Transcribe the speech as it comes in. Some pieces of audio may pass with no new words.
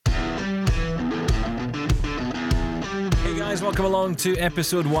guys, welcome along to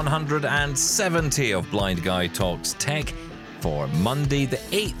episode 170 of Blind Guy Talks Tech for Monday, the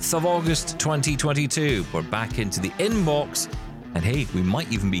 8th of August 2022. We're back into the inbox, and hey, we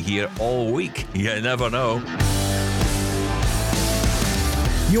might even be here all week. You never know.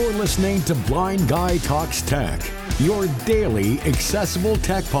 You're listening to Blind Guy Talks Tech, your daily accessible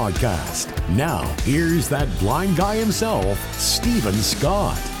tech podcast. Now, here's that blind guy himself, Stephen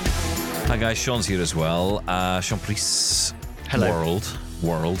Scott. Hi guys, Sean's here as well. Sean Priest. Hello.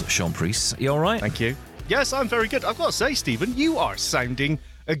 World, Sean Priest. You all right? Thank you. Yes, I'm very good. I've got to say, Stephen, you are sounding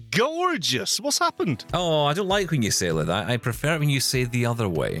gorgeous. What's happened? Oh, I don't like when you say it like that. I prefer it when you say it the other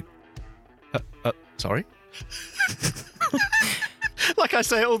way. Sorry? Like I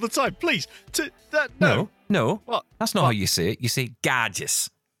say it all the time. Please. No. What? That's not how you say it. You say gorgeous.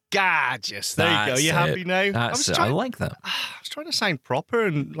 Gorgeous. There you go. That's You it. happy now? That's it. I like that. I was trying to sound proper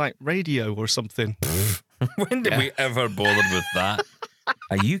and like radio or something. When did we ever bother with that?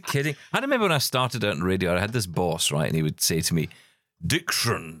 Are you kidding? I remember when I started out in radio, I had this boss, right? And he would say to me,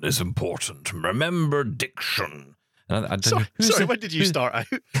 diction is important. Remember diction. And I don't know, Sorry, when did you start out?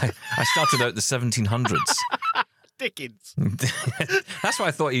 I started out the 1700s. Dickens. That's what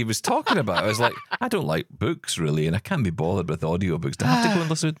I thought he was talking about. I was like, I don't like books, really, and I can't be bothered with audiobooks. Do I have to go and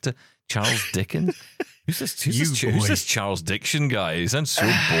listen to Charles Dickens? Who's this Charles Diction guy? He sounds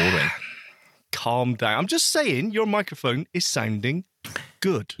so boring. Calm down. I'm just saying your microphone is sounding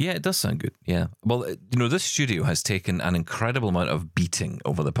good. Yeah, it does sound good. Yeah. Well, this studio has taken an incredible amount of beating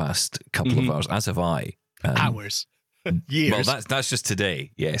over the past couple of hours, as have I. Hours. Years. Well, that's just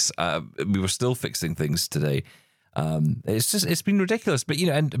today. Yes. We were still fixing things today. It's been ridiculous. But,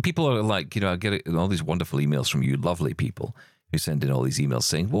 and people are like, I get all these wonderful emails from you, lovely people who send in all these emails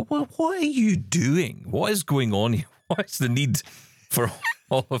saying, well, what are you doing? What is going on here? What is the need for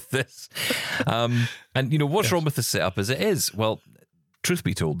all of this? What's wrong with the setup as it is? Well, truth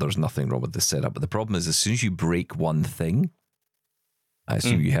be told, there's nothing wrong with the setup. But the problem is, as soon as you break one thing, I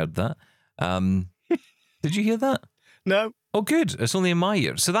assume you heard that. Did you hear that? No. Oh, good. It's only in my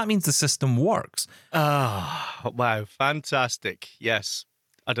ear. So that means the system works. Oh, wow. Fantastic. Yes.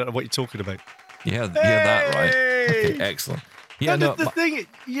 I don't know what you're talking about. Yeah, that right. Okay, excellent. Yeah, the thing,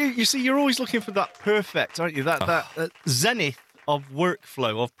 you see, you're always looking for that perfect, aren't you? That zenith of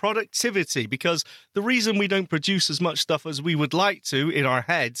workflow, of productivity, because the reason we don't produce as much stuff as we would like to in our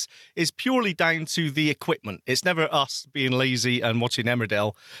heads is purely down to the equipment. It's never us being lazy and watching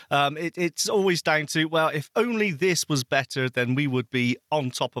Emmerdale. It's always down to, well, if only this was better, then we would be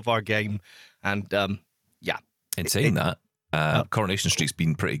on top of our game. And, yeah. In saying that, Coronation Street's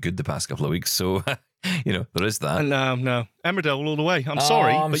been pretty good the past couple of weeks, so, there is that. No. Emmerdale all the way. I'm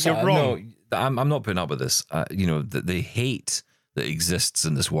sorry, but you're wrong. No, I'm not putting up with this. The hate that exists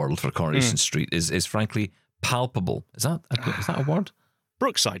in this world for Coronation Street is frankly palpable. Is that a word?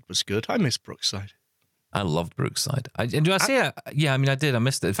 Brookside was good. I miss Brookside. I loved Brookside. Do I say it? Yeah, I did. I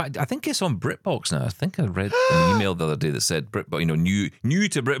missed it. In fact, I think it's on BritBox now. I think I read an email the other day that said BritBox, new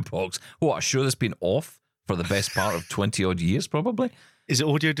to BritBox. What, a show that's been off for the best part of 20 odd years, probably. Is it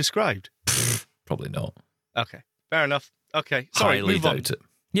audio described? Probably not. Okay, fair enough. Okay, sorry. Highly move on. doubt it.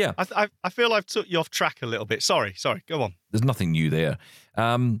 Yeah. I feel I've took you off track a little bit. Sorry, go on. There's nothing new there.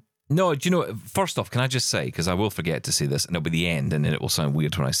 No, do you know, first off, can I just say, because I will forget to say this, and it'll be the end, and then it will sound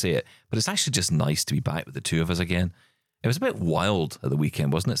weird when I say it, but it's actually just nice to be back with the two of us again. It was a bit wild at the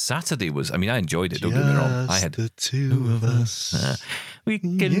weekend, wasn't it? Saturday was, I enjoyed it, don't get me wrong. I had the two of us. We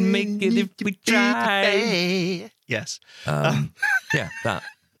can make it if we try. Yes. Yeah, that.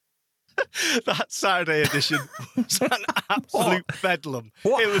 That Saturday edition was an absolute bedlam.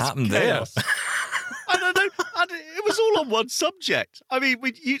 What it was happened chaos. there? I don't know. It was all on one subject.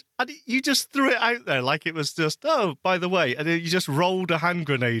 You just threw it out there like it was just, oh, by the way, and then you just rolled a hand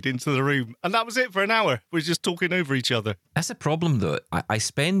grenade into the room. And that was it for an hour. We're just talking over each other. That's a problem, though. I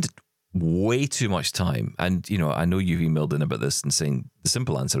spend way too much time, and, I know you've emailed in about this and saying the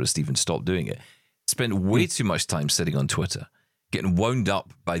simple answer is, Stephen, stop doing it. Spend way too much time sitting on Twitter, getting wound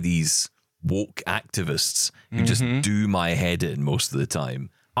up by these woke activists who just do my head in most of the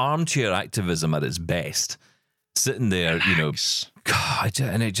time. Armchair activism at its best. Sitting there, God,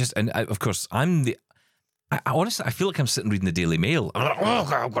 and of course, I honestly, I feel like I'm sitting reading the Daily Mail.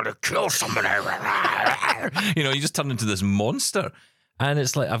 I'm going to kill somebody. You just turn into this monster. And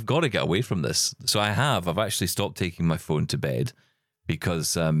it's like, I've got to get away from this. So I've actually stopped taking my phone to bed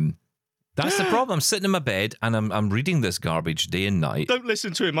because that's the problem. I'm sitting in my bed and I'm reading this garbage day and night. Don't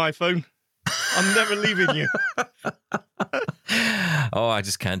listen to him, iPhone. I'm never leaving you. Oh, I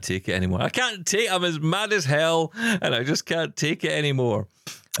just can't take it anymore. I'm as mad as hell, and I just can't take it anymore.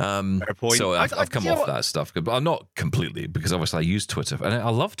 Fair point. So I've come you know off what? that stuff, but I'm not completely, because obviously I use Twitter, and I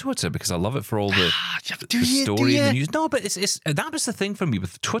love Twitter because I love it for all the story and the news. No, but it's that was the thing for me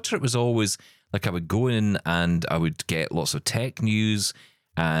with Twitter. It was always like I would go in and I would get lots of tech news,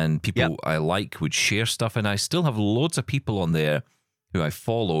 and people I like would share stuff, and I still have loads of people on there who I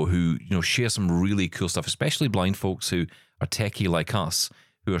follow who share some really cool stuff, especially blind folks who are techie like us,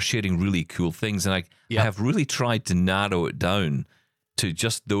 who are sharing really cool things, and I have really tried to narrow it down to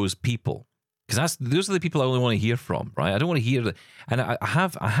just those people, because those are the people I only want to hear from, right? I don't want to hear and I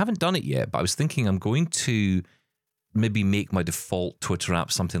haven't done it yet, but I was thinking I'm going to maybe make my default Twitter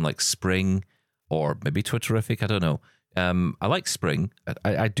app something like Spring, or maybe Twitterific. I don't know. I like Spring.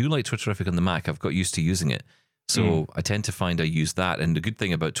 I do like Twitterific on the Mac. I've got used to using it, so I tend to find I use that. And the good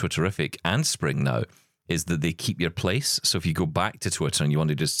thing about Twitterific and Spring now is that they keep your place. So if you go back to Twitter and you want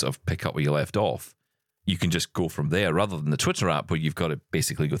to just sort of pick up where you left off, you can just go from there, rather than the Twitter app where you've got to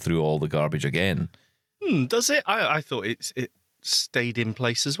basically go through all the garbage again. Does it? I thought it stayed in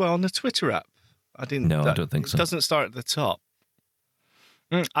place as well on the Twitter app. I didn't. No, I don't think so. It doesn't start at the top.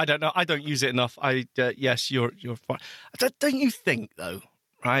 I don't know. I don't use it enough. Yes, you're fine. Don't you think though?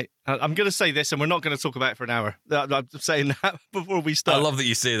 Right. I'm going to say this, and we're not going to talk about it for an hour. I'm saying that before we start. I love that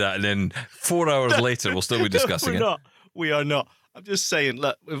you say that, and then 4 hours later we'll still be discussing it. We are not. I'm just saying,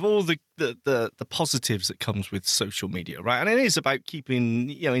 look, with all the positives that comes with social media, right? And it is about keeping,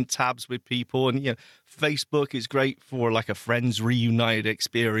 in tabs with people. And, Facebook is great for like a friends reunited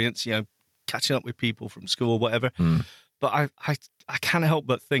experience, catching up with people from school or whatever. But I can't help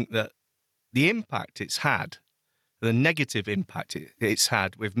but think that the impact it's had, the negative impact it's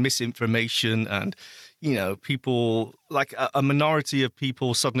had with misinformation and, people, like a minority of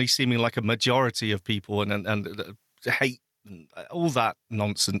people suddenly seeming like a majority of people and hate, and all that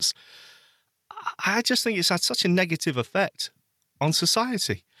nonsense. I just think it's had such a negative effect on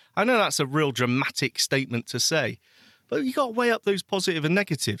society. I know that's a real dramatic statement to say, but you got to weigh up those positive and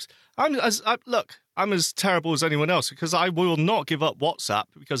negatives. I'm as terrible as anyone else, because I will not give up WhatsApp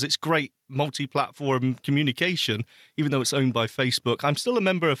because it's great multi-platform communication, even though it's owned by Facebook. I'm still a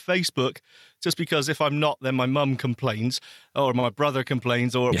member of Facebook, just because if I'm not, then my mum complains or my brother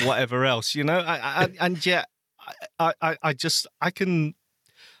complains or whatever else, and yet I can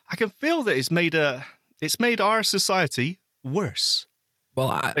feel that it's made our society worse. Well,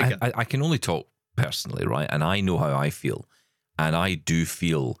 I can only talk personally, right? And I know how I feel, and I do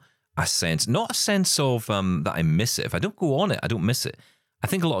feel a sense, not a sense of that I miss it. If I don't go on it, I don't miss it. I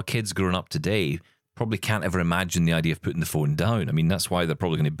think a lot of kids growing up today probably can't ever imagine the idea of putting the phone down. I mean, that's why they're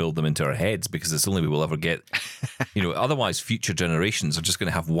probably going to build them into our heads, because it's the only way we'll ever get, otherwise future generations are just going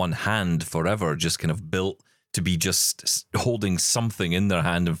to have one hand forever, just kind of built to be just holding something in their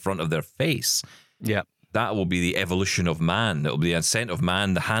hand in front of their face. Yeah. That will be the evolution of man. It will be the ascent of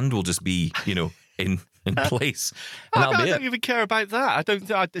man. The hand will just be, in place. And I don't even care about that.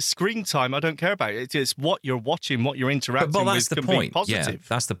 The screen time, I don't care about it. It's what you're watching, what you're interacting with. That's the point. Yeah,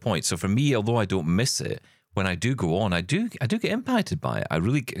 that's the point. So for me, although I don't miss it, when I do go on, I do get impacted by it. I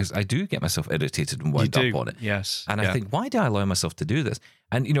do get myself irritated and wound up on it. Yes. And I think, why do I allow myself to do this?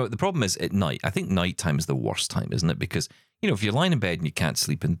 And, the problem is at night. I think nighttime is the worst time, isn't it? Because, if you're lying in bed and you can't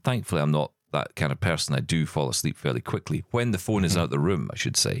sleep, and thankfully I'm not that kind of person, I do fall asleep fairly quickly when the phone is out the room, I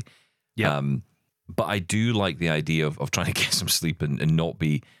should say. Yeah. But I do like the idea of trying to get some sleep and not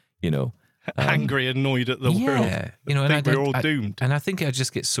be, angry, annoyed at the world. Yeah, and we're all doomed. And I think I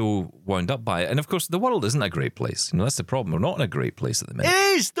just get so wound up by it. And of course, the world isn't a great place. That's the problem. We're not in a great place at the minute.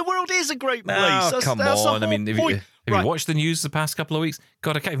 It is. The world is a great place. Oh, come on. I mean, have you watched the news the past couple of weeks?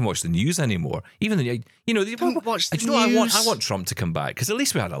 God, I can't even watch the news anymore. Even Don't watch the news. I want Trump to come back, because at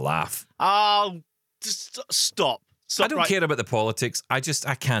least we had a laugh. Oh, just stop. I don't care about the politics. I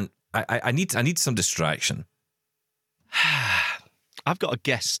can't. I need some distraction. I've got a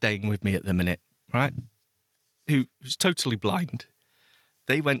guest staying with me at the minute, right? Who's totally blind.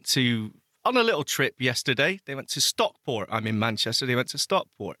 They went on a little trip yesterday. They went to Stockport. I'm in Manchester. They went to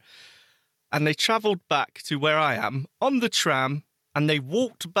Stockport. And they travelled back to where I am on the tram, and they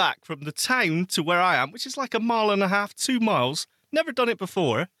walked back from the town to where I am, which is like 1.5 miles, 2 miles. Never done it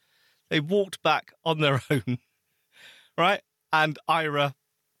before. They walked back on their own, right? And Ira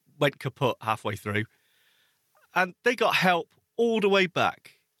went kaput halfway through. And they got help all the way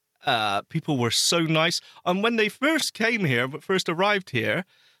back. People were so nice. And when they first came here, first arrived here,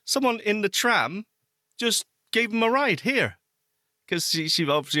 someone in the tram just gave them a ride here. Because she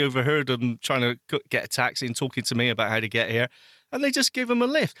obviously overheard them trying to get a taxi and talking to me about how to get here. And they just gave them a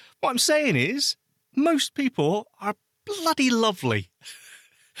lift. What I'm saying is, most people are bloody lovely.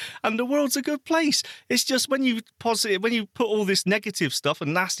 and the world's a good place. It's just when you put all this negative stuff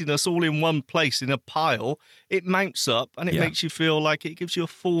and nastiness all in one place in a pile, it mounts up and it makes you feel like it gives you a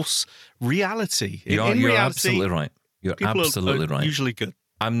false reality. You're absolutely right. You're people absolutely right. Usually good.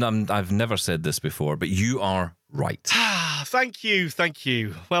 I've never said this before, but you are right. Thank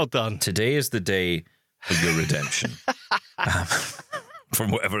you. Well done. Today is the day of your redemption.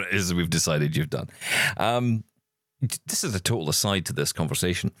 From whatever it is we've decided you've done. This is a total aside to this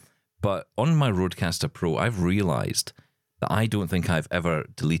conversation, but on my Rodecaster Pro, I've realised that I don't think I've ever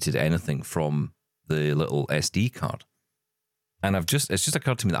deleted anything from the little SD card. And it's just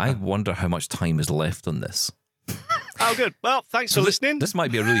occurred to me that I wonder how much time is left on this. Oh, good. Well, thanks for listening. This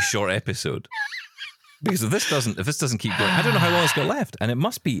might be a really short episode. Because if this doesn't keep going, I don't know how long it's got left. And it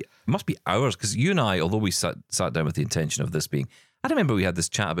must be hours, because you and I, although we sat down with the intention of this being, I remember we had this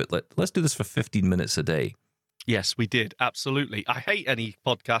chat about, let's do this for 15 minutes a day. Yes, we did. Absolutely. I hate any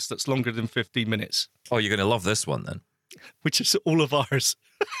podcast that's longer than 15 minutes. Oh, you're going to love this one then. Which is all of ours.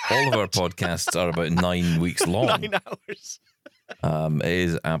 All of our podcasts are about 9 weeks long. 9 hours. It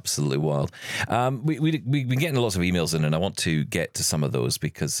is absolutely wild. We've been getting lots of emails in, and I want to get to some of those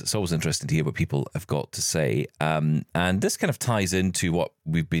because it's always interesting to hear what people have got to say. And this kind of ties into what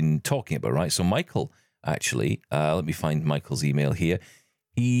we've been talking about, right? So Michael, actually, let me find Michael's email here.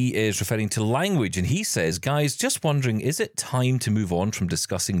 He is referring to language, and he says, guys, just wondering, is it time to move on from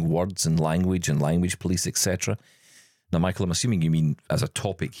discussing words and language police, etc.? Now, Michael, I'm assuming you mean as a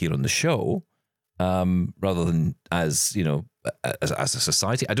topic here on the show, rather than as, as a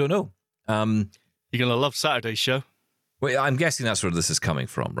society. I don't know. You're going to love Saturday's show. Well, I'm guessing that's where this is coming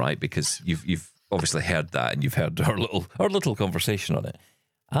from, right? Because you've obviously heard that, and you've heard our little conversation on it.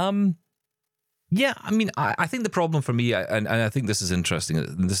 Yeah, I mean, I think the problem for me, and I think this is interesting,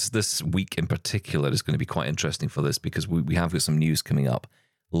 this week in particular is going to be quite interesting for this because we have got some news coming up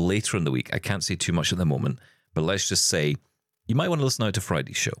later in the week. I can't say too much at the moment, but let's just say you might want to listen out to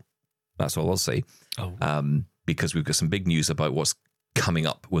Friday's show. That's all I'll say. Because we've got some big news about what's coming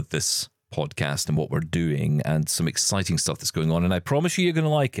up with this podcast and what we're doing and some exciting stuff that's going on. And I promise you're going to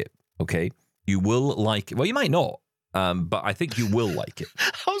like it, okay? You will like it. Well, you might not. But I think you will like it.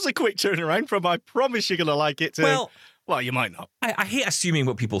 That was a quick turnaround from I promise you're going to like it to, well, you might not. I hate assuming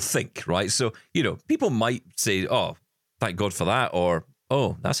what people think, right? So, people might say, oh, thank God for that, or,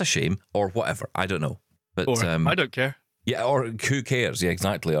 oh, that's a shame, or whatever. I don't know. But or, I don't care. Yeah, or who cares? Yeah,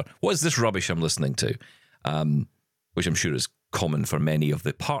 exactly. Or what is this rubbish I'm listening to? Which I'm sure is common for many of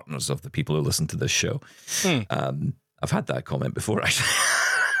the partners of the people who listen to this show. I've had that comment before, actually.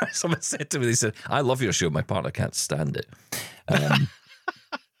 Someone said to me, they said, I love your show, my partner can't stand it.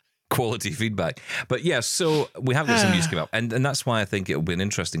 Quality feedback. But yeah, so we have got some news coming up. And that's why I think it'll be an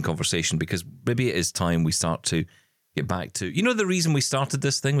interesting conversation, because maybe it is time we start to get back to, the reason we started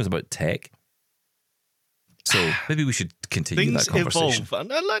this thing was about tech. So maybe we should continue that conversation. Evolve.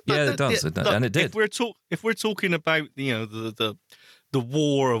 It does. And it did. If we're talking about, the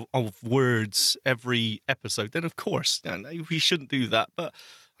war of words every episode, then of course, we shouldn't do that. But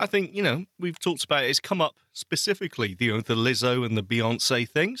I think, we've talked about it. It's come up specifically, the Lizzo and the Beyonce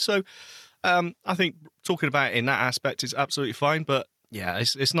thing. So I think talking about it in that aspect is absolutely fine. But yeah,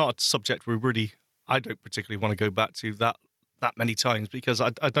 it's not a subject I don't particularly want to go back to that many times, because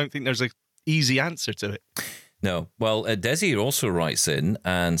I don't think there's a easy answer to it. No. Well, Desi also writes in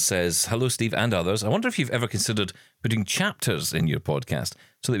and says, hello, Steve and others. I wonder if you've ever considered putting chapters in your podcast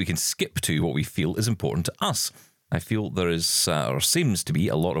so that we can skip to what we feel is important to us. I feel there is, or seems to be,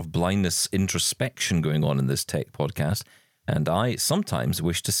 a lot of blindness introspection going on in this tech podcast, and I sometimes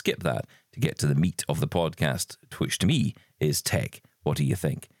wish to skip that to get to the meat of the podcast, which to me is tech. What do you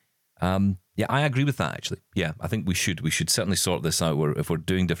think? Yeah, I agree with that, actually. Yeah, I think we should certainly sort this out, where if we're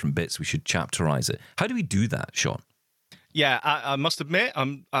doing different bits, we should chapterize it. How do we do that, Sean? Yeah, I must admit,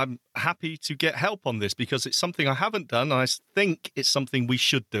 I'm happy to get help on this, because it's something I haven't done, and I think it's something we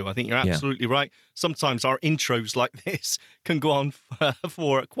should do. I think you're absolutely right. Sometimes our intros like this can go on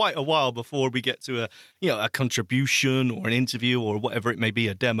for quite a while before we get to a contribution or an interview or whatever it may be,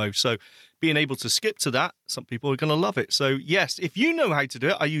 a demo. So being able to skip to that, some people are going to love it. So yes, if you know how to do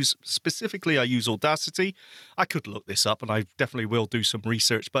it, I use Audacity. I could look this up, and I definitely will do some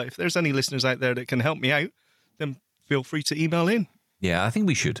research. But if there's any listeners out there that can help me out, then feel free to email in. Yeah, I think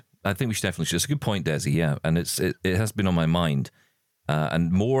we should. Definitely should. It's a good point, Desi, yeah. And it has been on my mind.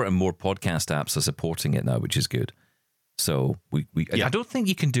 And more podcast apps are supporting it now, which is good. So I don't think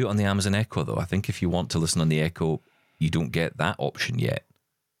you can do it on the Amazon Echo, though. I think if you want to listen on the Echo, you don't get that option yet.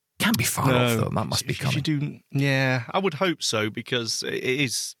 Can't be far off, though. That must be coming. Yeah, I would hope so, because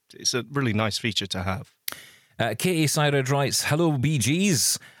it's a really nice feature to have. Katie Syred writes, hello,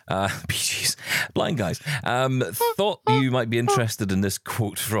 BGs. BGs, blind guys. Thought you might be interested in this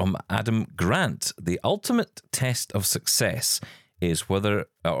quote from Adam Grant. The ultimate test of success is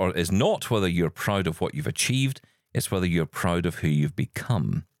not whether you're proud of what you've achieved, it's whether you're proud of who you've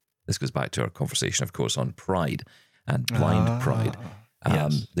become. This goes back to our conversation, of course, on pride and blind pride.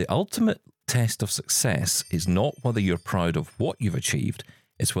 Yes. The ultimate test of success is not whether you're proud of what you've achieved,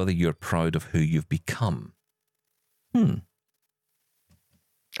 it's whether you're proud of who you've become.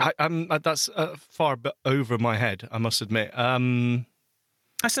 That's far over my head, I must admit. I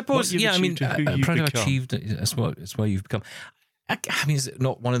suppose, yeah, I mean, proud of achieved, it's what you've become. I mean, is it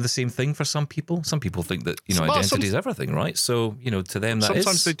not one and the same thing for some people? Some people think that, identity is everything, right? So, to them that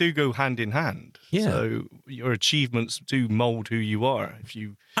sometimes they do go hand in hand. Yeah. So your achievements do mould who you are.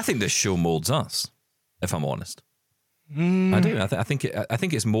 I think this show moulds us, if I'm honest. I do. I think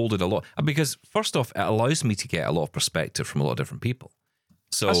it's moulded a lot. Because, first off, it allows me to get a lot of perspective from a lot of different people.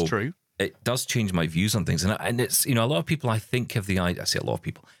 So that's true. It does change my views on things. And it's, a lot of people, I think, have I say a lot of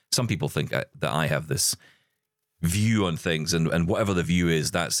people. Some people think that I have this view on things, and whatever the view is,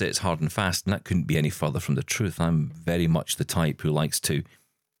 that's it, it's hard and fast, and that couldn't be any further from the truth. I'm very much the type who likes to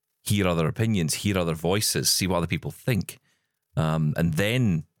hear other opinions, hear other voices, see what other people think, and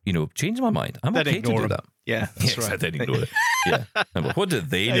then, change my mind. I'm then okay to do that. Yeah, that's yes, right. Then ignore it. Yeah. But what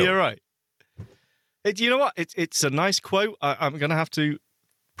did they know? You're right. You know what? It's a nice quote. I'm going to have to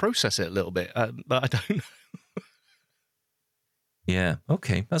process it a little bit, but I don't know. Yeah,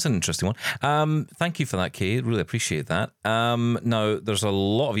 okay. That's an interesting one. Thank you for that, Kay. Really appreciate that. Now, there's a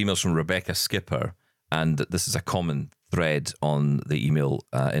lot of emails from Rebecca Skipper, and this is a common thread on the email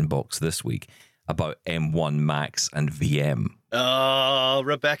inbox this week about M1 Max and VM. Oh,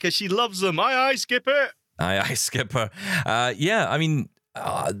 Rebecca, she loves them. Aye, Skipper. Aye, Skipper. Yeah, I mean,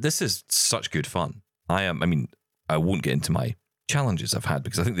 this is such good fun. I won't get into my challenges I've had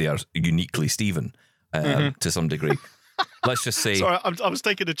because I think they are uniquely Stephen to some degree. Let's just say... Sorry, I was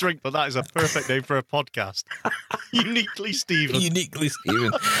taking a drink, but that is a perfect name for a podcast. Uniquely Stephen. Uniquely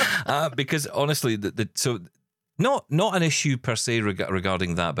Stephen. Because honestly, so not an issue per se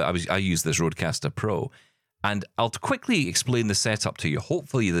regarding that, but I use this Rodecaster Pro, and I'll quickly explain the setup to you.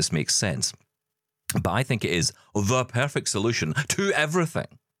 Hopefully this makes sense. But I think it is the perfect solution to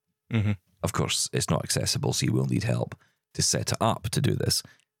everything. Mm-hmm. Of course, it's not accessible, so you will need help to set it up to do this.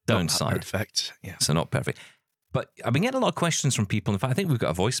 Downside. Not perfect. Yeah. So not perfect. But I've been getting a lot of questions from people. In fact, I think we've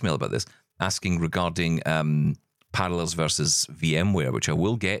got a voicemail about this, asking regarding Parallels versus VMware, which I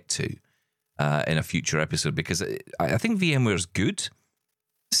will get to in a future episode, because I think VMware is good,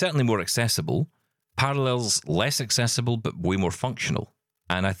 certainly more accessible. Parallels less accessible, but way more functional.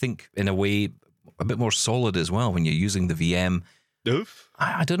 And I think, in a way, a bit more solid as well when you're using the VM. Oof.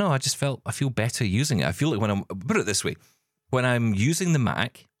 I don't know. I feel better using it. I feel like put it this way, when I'm using the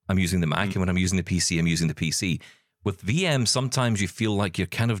Mac, I'm using the Mac, and when I'm using the PC, I'm using the PC. With VM, sometimes you feel like you're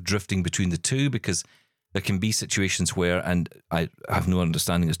kind of drifting between the two, because there can be situations where, and I have no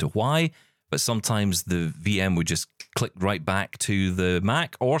understanding as to why, but sometimes the VM would just click right back to the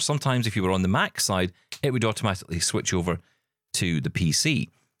Mac, or sometimes if you were on the Mac side, it would automatically switch over to the PC.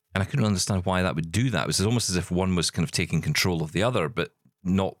 And I couldn't understand why that would do that. It was almost as if one was kind of taking control of the other, but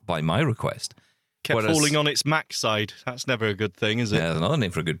not by my request. Kept falling on its Mac side. That's never a good thing, is it? Yeah, another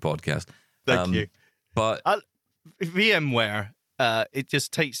name for a good podcast. Thank you. But VMware,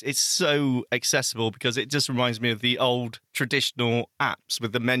 it's so accessible because it just reminds me of the old traditional apps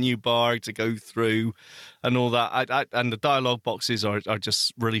with the menu bar to go through and all that. And the dialog boxes are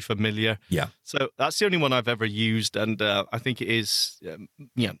just really familiar. Yeah. So that's the only one I've ever used, and I think it is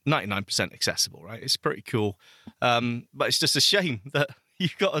 99% accessible, right? It's pretty cool. But it's just a shame that you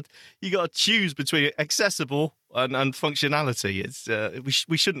got to choose between accessible and functionality. It's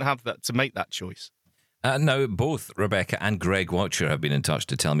we shouldn't have that to make that choice. Now, both Rebecca and Greg Watcher have been in touch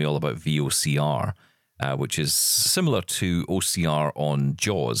to tell me all about VOCR, which is similar to OCR on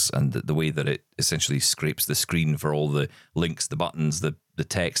JAWS, and the way that it essentially scrapes the screen for all the links, the buttons, the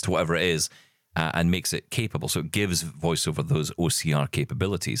text, whatever it is, and makes it capable. So it gives VoiceOver those OCR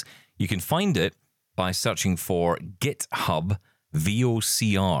capabilities. You can find it by searching for GitHub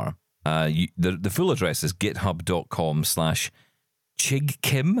VOCR. The full address is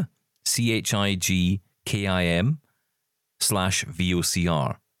github.com/chigkim,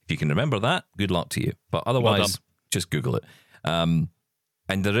 CHIGKIM/VOCR. If you can remember that, good luck to you. But otherwise, just Google it. And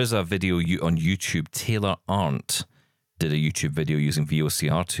there is a video on YouTube. Taylor Arndt did a YouTube video using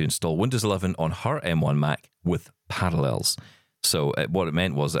VOCR to install Windows 11 on her M1 Mac with Parallels. So what it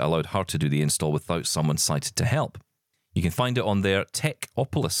meant was it allowed her to do the install without someone cited to help. You can find it on their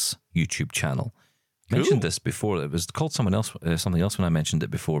Techopolis YouTube channel. mentioned this before. It was called something else when I mentioned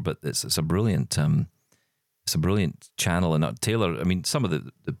it before, but it's a brilliant channel. And Taylor, I mean, some of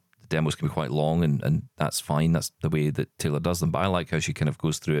the demos can be quite long, and that's fine. That's the way that Taylor does them. But I like how she kind of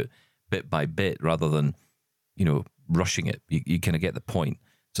goes through it bit by bit rather than, rushing it. You kind of get the point.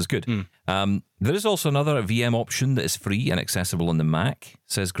 So it's good. There is also another VM option that is free and accessible on the Mac,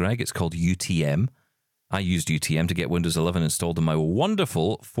 says Greg. It's called UTM. I used UTM to get Windows 11 installed on my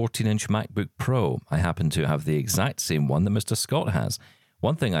wonderful 14-inch MacBook Pro. I happen to have the exact same one that Mr. Scott has.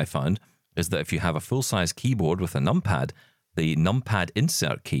 One thing I found is that if you have a full-size keyboard with a numpad, the numpad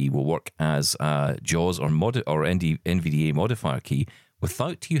insert key will work as a JAWS or NVDA modifier key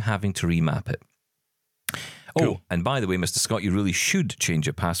without you having to remap it. Cool. Oh, and by the way, Mr. Scott, you really should change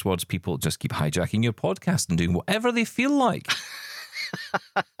your passwords. People just keep hijacking your podcast and doing whatever they feel like.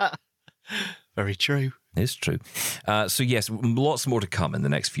 Very true. It's true. So yes, lots more to come in the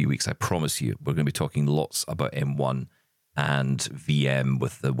next few weeks. I promise you. We're going to be talking lots about M1 and VM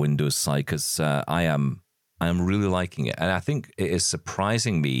with the Windows side, because I am really liking it. And I think it is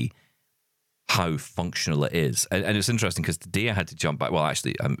surprising me how functional it is. And it's interesting because today I had to jump back. Well,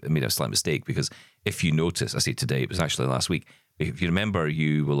 actually, I made a slight mistake, because if you notice, I say today, it was actually last week. If you remember,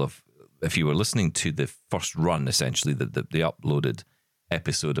 you will have, if you were listening to the first run, essentially, the uploaded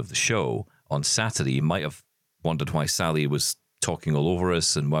episode of the show on Saturday, you might have wondered why Sally was talking all over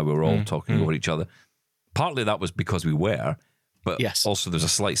us and why we were all talking over each other. Partly that was because we were, but also there's a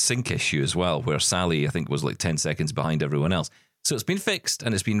slight sync issue as well, where Sally, I think, was like 10 seconds behind everyone else. So it's been fixed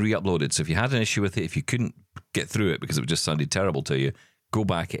and it's been re-uploaded. So if you had an issue with it, if you couldn't get through it because it just sounded terrible to you, go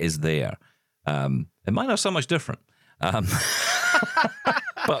back. It is there. It might not sound much different.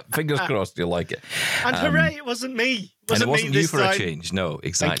 But fingers crossed you'll like it. And hooray, it wasn't me. And it wasn't you for time. a change. No,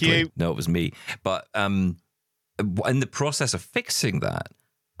 exactly. Thank you. No, it was me. But in the process of fixing that,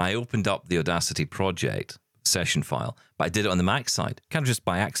 I opened up the Audacity project session file, but I did it on the Mac side, kind of just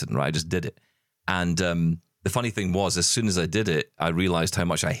by accident, right? I just did it. And the funny thing was, as soon as I did it, I realized how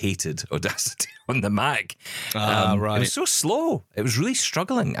much I hated Audacity on the Mac. Right. It was so slow. It was really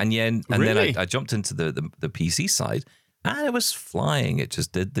struggling. And then I jumped into the PC side, and it was flying. It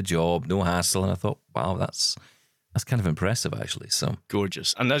just did the job, no hassle. And I thought, wow, that's kind of impressive, actually. So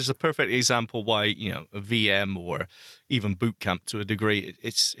gorgeous. And that's a perfect example why, a VM or even Boot Camp to a degree,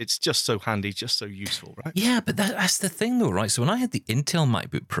 it's just so handy, just so useful, right? Yeah, but that's the thing, though, right? So when I had the Intel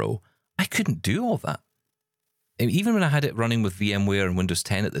MacBook Pro, I couldn't do all that. Even when I had it running with VMware and Windows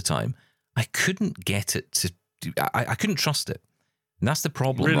 10 at the time, I couldn't get it to do, I couldn't trust it. And that's the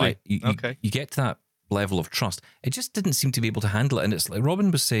problem, really? Right? You get to that level of trust. It just didn't seem to be able to handle it. And it's like Robin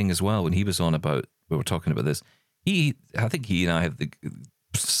was saying as well when he was on about, we were talking about this, I think he and I had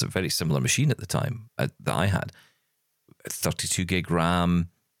a very similar machine at the time that I had. 32 gig RAM,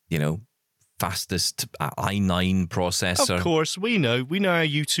 fastest i9 processor. Of course, we know how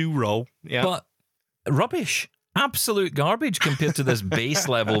you two roll. Yeah. But rubbish. Absolute garbage compared to this base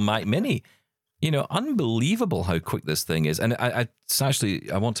level Mac Mini. Unbelievable how quick this thing is. And I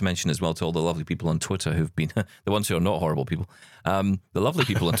want to mention as well to all the lovely people on Twitter who've been, the ones who are not horrible people, the lovely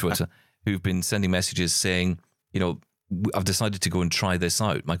people on Twitter who've been sending messages saying, I've decided to go and try this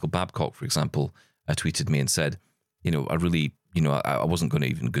out. Michael Babcock, for example, tweeted me and said, I really, I wasn't going to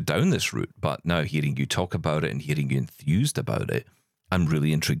even go down this route, but now hearing you talk about it and hearing you enthused about it, I'm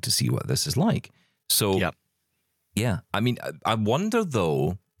really intrigued to see what this is like. So, yeah, I mean, I wonder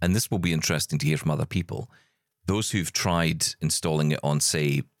though, and this will be interesting to hear from other people, those who've tried installing it on,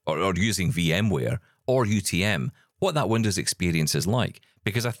 say, or using VMware or UTM, what that Windows experience is like.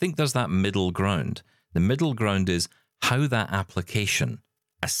 Because I think there's that middle ground. The middle ground is how that application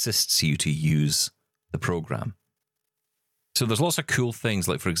assists you to use the program. So there's lots of cool things,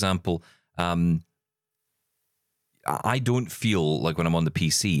 like, for example, I don't feel like when I'm on the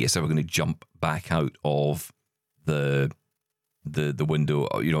PC, it's ever going to jump back out of the window,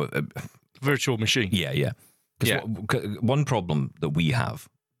 virtual machine. Yeah. One problem that we have,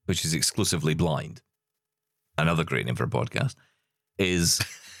 which is exclusively blind, another great name for a podcast, is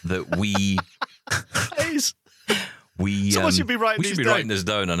that we someone should be writing writing this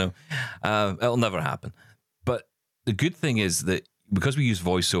down. I know it'll never happen. But the good thing is that because we use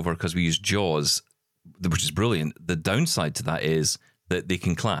VoiceOver, because we use JAWS, which is brilliant, the downside to that is that they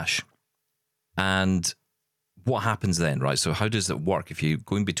can clash. And what happens then, right? So how does it work if you're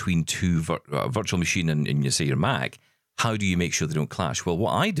going between two virtual machine and you say your Mac? How do you make sure they don't clash? Well,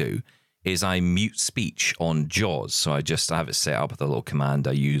 what I do is I mute speech on JAWS. So I have it set up with a little command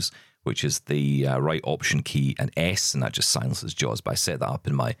I use which is the right option key and S, and that just silences JAWS. But I set that up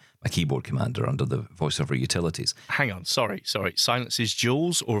in my keyboard commander under the VoiceOver utilities. Hang on, sorry. Silences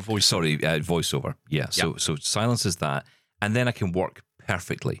JAWS or VoiceOver? Sorry, VoiceOver. Yeah, so silences that, and then I can work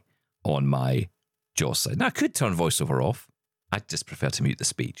perfectly on my JAWS side. Now, I could turn VoiceOver off. I just prefer to mute the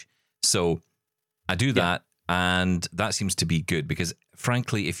speech. So I do that, and that seems to be good because,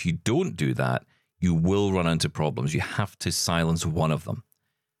 frankly, if you don't do that, you will run into problems. You have to silence one of them.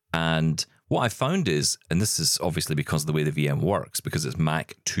 And what I found is, and this is obviously because of the way the VM works, because it's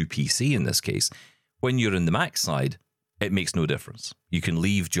Mac to PC in this case, when you're in the Mac side, it makes no difference. You can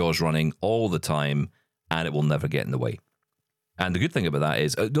leave JAWS running all the time and it will never get in the way. And the good thing about that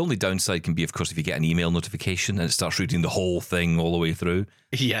is, the only downside can be, of course, if you get an email notification and it starts reading the whole thing all the way through.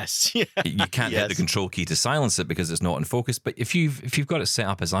 Yes. You can't hit the control key to silence it because it's not in focus. But if you've got it set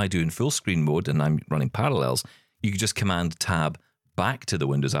up as I do in full screen mode and I'm running Parallels, you can just Command Tab back to the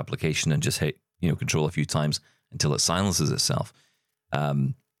Windows application and just hit Control a few times until it silences itself.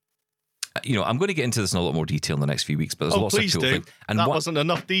 I'm going to get into this in a lot more detail in the next few weeks, but there's lots of cool things. And that wasn't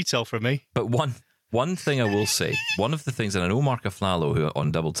enough detail for me. But one thing I will say, one of the things, and I know Mark Aflalo, who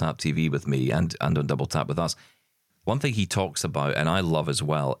on Double Tap TV with me and on Double Tap with us, one thing he talks about, and I love as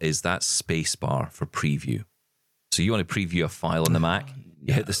well, is that space bar for preview. So you want to preview a file on the Mac,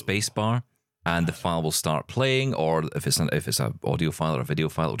 you hit the space bar, and the file will start playing, or if it's an audio file or a video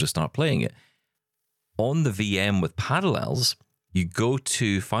file, it'll just start playing it. On the VM with Parallels, you go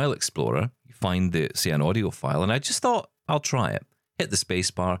to File Explorer, you find an audio file, and I just thought, I'll try it. Hit the space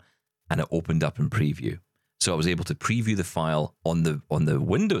bar, and it opened up in preview. So I was able to preview the file on the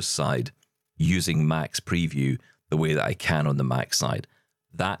Windows side using Mac's preview the way that I can on the Mac side.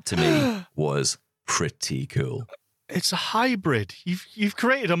 That, to me, was pretty cool. It's a hybrid. You've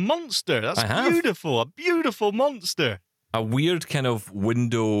created a monster. That's beautiful. A beautiful monster. A weird kind of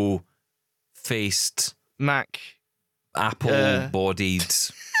window-faced Mac, Apple-bodied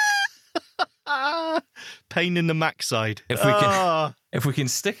pain in the Mac side. If we can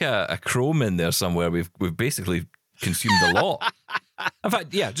stick a Chrome in there somewhere, we've basically consumed a lot. In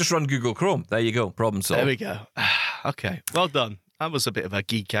fact, just run Google Chrome. There you go. Problem solved. There we go. Okay, well done. That was a bit of a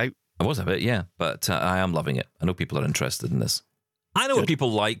geek out. I was a bit, yeah, but I am loving it. I know people are interested in this. I know what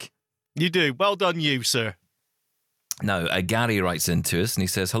people like. You do. Well done, you, sir. Now, Gary writes into us and he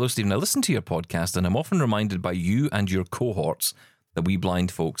says, "Hello, Stephen. I listen to your podcast and I'm often reminded by you and your cohorts that we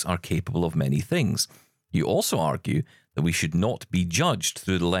blind folks are capable of many things. You also argue that we should not be judged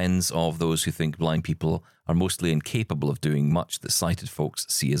through the lens of those who think blind people are mostly incapable of doing much that sighted folks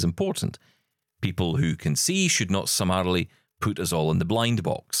see as important. People who can see should not summarily put us all in the blind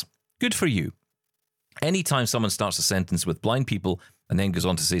box. Good for you. Anytime someone starts a sentence with blind people and then goes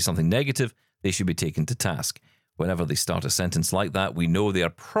on to say something negative, they should be taken to task. Whenever they start a sentence like that, we know they are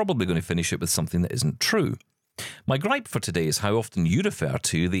probably going to finish it with something that isn't true. My gripe for today is how often you refer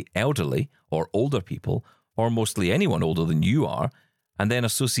to the elderly or older people, or mostly anyone older than you are, and then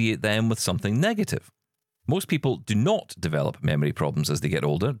associate them with something negative. Most people do not develop memory problems as they get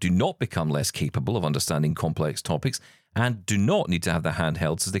older, do not become less capable of understanding complex topics, and do not need to have their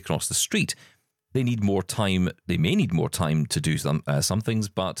handhelds as they cross the street. They need more time. They may need more time to do some things,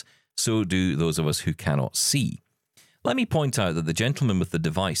 but so do those of us who cannot see. Let me point out that the gentleman with the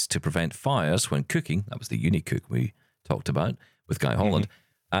device to prevent fires when cooking, that was the Unicook we talked about with Guy Holland,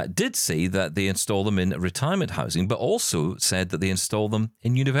 did say that they install them in retirement housing, but also said that they install them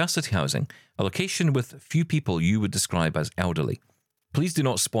in university housing, a location with few people you would describe as elderly. Please do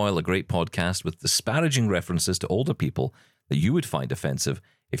not spoil a great podcast with disparaging references to older people that you would find offensive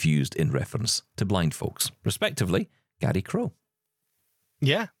if used in reference to blind folks. Respectively, Gary Crow."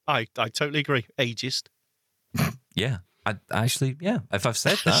 Yeah, I totally agree. Ageist. Yeah. If I've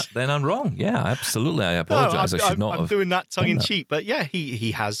said that, then I'm wrong. Yeah, absolutely. I apologise. I should not have. I'm doing that tongue in cheek, but yeah,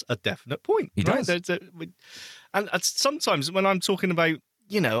 he has a definite point. He does. And sometimes when I'm talking about,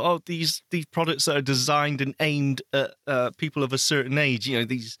 these products that are designed and aimed at people of a certain age,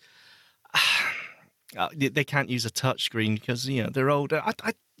 these they can't use a touchscreen because they're older.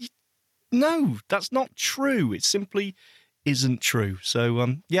 No, that's not true. It simply isn't true.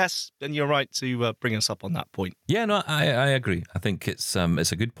 So yes, and you're right to bring us up on that point. Yeah, no, I agree. I think it's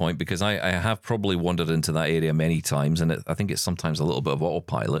a good point because I have probably wandered into that area many times, and I think it's sometimes a little bit of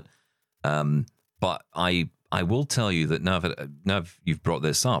autopilot. But I will tell you that now you've brought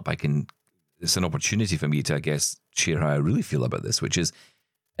this up, it's an opportunity for me to, I guess, share how I really feel about this, which is,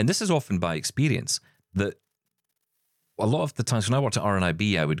 and this is often by experience, that a lot of the times when I worked at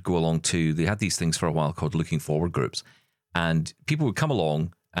RNIB, I would go along they had these things for a while called looking forward groups. And people would come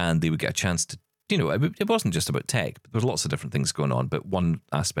along and they would get a chance to it wasn't just about tech. There was lots of different things going on, but one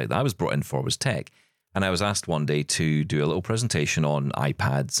aspect that I was brought in for was tech. And I was asked one day to do a little presentation on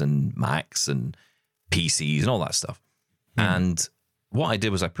iPads and Macs and PCs and all that stuff. And what I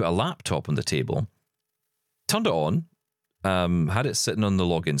did was I put a laptop on the table, turned it on, had it sitting on the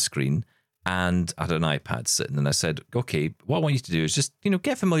login screen, and I had an iPad sitting. And I said, okay, what I want you to do is just,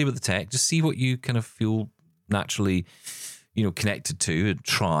 get familiar with the tech, just see what you kind of feel naturally, connected to, and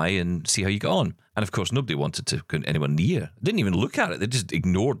try and see how you get on. And of course, nobody wanted to go anyone near. Didn't even look at it. They just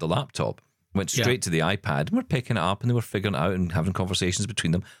ignored the laptop. Went straight to the iPad, and we're picking it up, and they were figuring it out and having conversations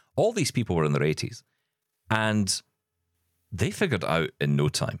between them. All these people were in their 80s, and they figured it out in no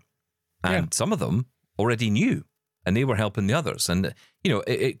time. And some of them already knew, and they were helping the others. And,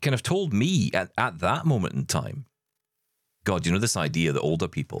 it kind of told me at that moment in time, God, this idea that older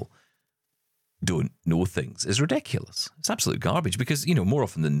people don't know things is ridiculous. It's absolute garbage because, more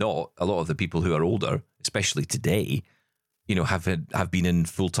often than not, a lot of the people who are older, especially today, have been in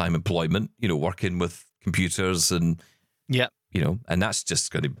full-time employment, working with computers and, and that's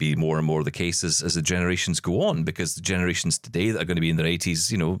just going to be more and more the case as the generations go on, because the generations today that are going to be in their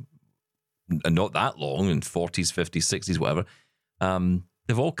 80s, and not that long, in 40s, 50s, 60s, whatever,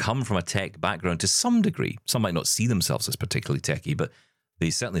 they've all come from a tech background to some degree. Some might not see themselves as particularly techie, but they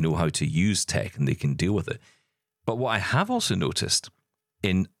certainly know how to use tech and they can deal with it. But what I have also noticed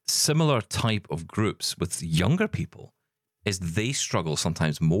in similar type of groups with younger people is they struggle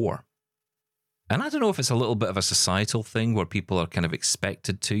sometimes more. And I don't know if it's a little bit of a societal thing where people are kind of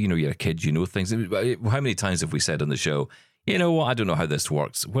expected to, you're a kid, you know things. How many times have we said on the show, I don't know how this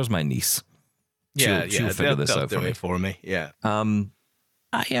works. Where's my niece? She'll figure this out for me. Yeah.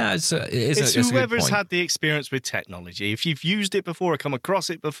 It's whoever's had the experience with technology. If you've used it before or come across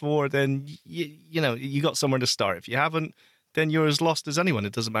it before, then you got somewhere to start. If you haven't, then you're as lost as anyone.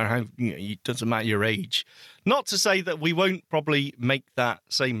 It doesn't matter how, it doesn't matter your age. Not to say that we won't probably make that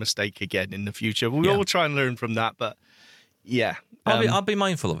same mistake again in the future. We'll all try and learn from that, but yeah. I'll be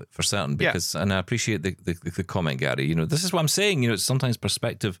mindful of it for certain, because, and I appreciate the comment, Gary. This is what I'm saying. Sometimes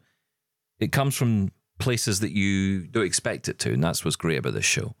perspective, it comes from places that you don't expect it to, and that's what's great about this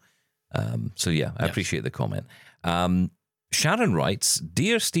show. I appreciate the comment. Sharon writes,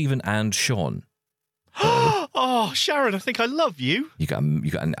 "Dear Stephen and Sean." Oh, Sharon, I think I love you. You got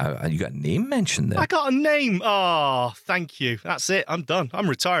a name mentioned there. I got a name. Oh, thank you. That's it. I'm done. I'm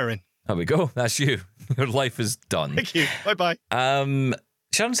retiring. There we go. That's you. Your life is done. Thank you. Bye-bye.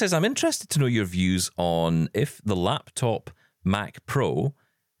 Sharon says, I'm interested to know your views on if the laptop Mac Pro,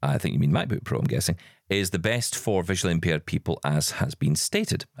 I think you mean MacBook Pro, I'm guessing, is the best for visually impaired people as has been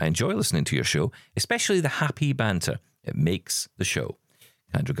stated. I enjoy listening to your show, especially the happy banter. It makes the show.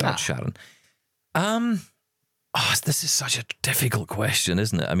 Kind regards, Sharon. This is such a difficult question,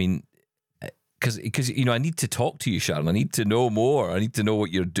 isn't it? I mean, because I need to talk to you, Sharon. I need to know more. I need to know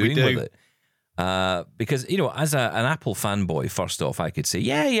what you're doing with it. Because as an Apple fanboy, first off, I could say,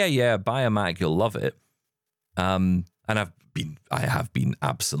 yeah, buy a Mac, you'll love it. And I have been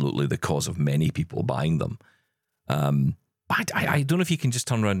absolutely the cause of many people buying them. I don't know if you can just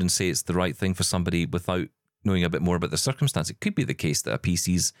turn around and say it's the right thing for somebody without knowing a bit more about the circumstance. It could be the case that a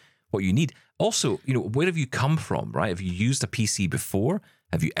PC's what you need. Also, where have you come from, right? Have you used a PC before?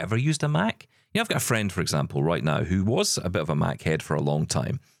 Have you ever used a Mac? I've got a friend, for example, right now who was a bit of a Mac head for a long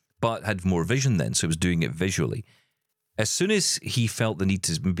time, but had more vision then, so he was doing it visually. As soon as he felt the need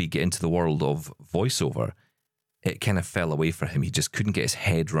to maybe get into the world of voiceover, it kind of fell away for him. He just couldn't get his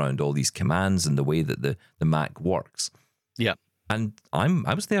head around all these commands and the way that the Mac works. Yeah. And I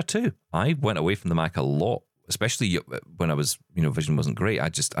was there too. I went away from the Mac a lot, especially when I was, vision wasn't great. I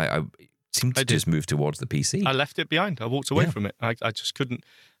seemed to just move towards the PC. I left it behind. I walked away from it. I just couldn't.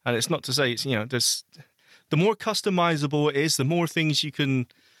 And it's not to say it's, there's the more customizable it is, the more things you can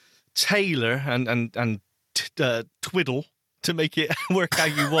tailor and twiddle to make it work how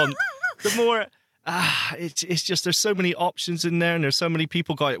you want. The more it's just there's so many options in there, and there's so many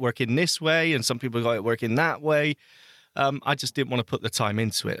people got it working this way, and some people got it working that way. I just didn't want to put the time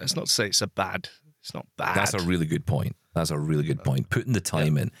into it. That's not to say it's It's not bad. That's a really good point. Putting the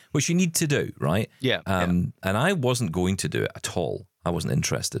time in, which you need to do, right? Yeah. And I wasn't going to do it at all. I wasn't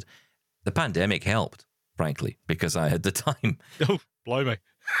interested. The pandemic helped, frankly, because I had the time. Oh, blimey.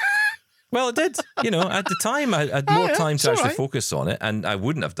 Well, it did. At the time, I had more time to actually focus on it, and I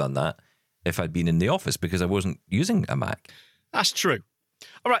wouldn't have done that if I'd been in the office because I wasn't using a Mac. That's true.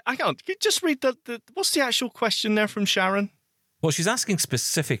 All right, I can't. Just read what's the actual question there from Sharon? Well, she's asking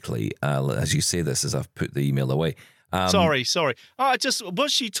specifically, as you say this, as I've put the email away, Sorry.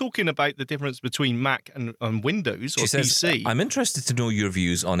 Was she talking about the difference between Mac and Windows or PC? I'm interested to know your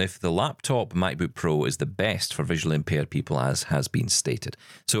views on if the laptop MacBook Pro is the best for visually impaired people, as has been stated.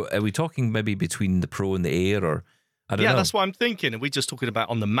 So are we talking maybe between the Pro and the Air, or I don't know? Yeah, that's what I'm thinking. Are we just talking about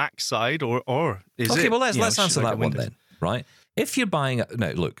on the Mac side, or is it? Okay, well, let's answer that one Windows? then, right? If you're buying...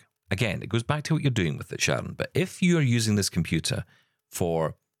 Now, look, again, it goes back to what you're doing with it, Sharon, but if you're using this computer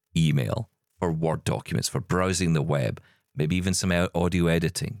for email, for Word documents, for browsing the web, maybe even some audio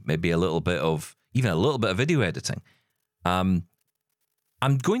editing, maybe a little bit of video editing, I'm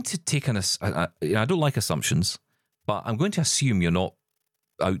going to take I don't like assumptions, but I'm going to assume you're not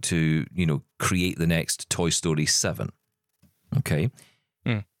out to, create the next Toy Story 7. Okay?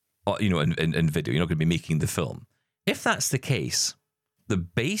 In video. You're not going to be making the film. If that's the case, the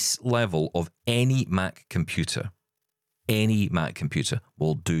base level of any Mac computer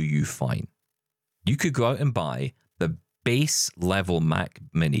will do you fine. You could go out and buy the base level Mac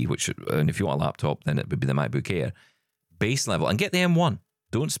Mini, and if you want a laptop, then it would be the MacBook Air, base level, and get the M1.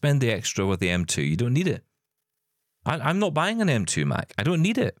 Don't spend the extra with the M2. You don't need it. I'm not buying an M2 Mac. I don't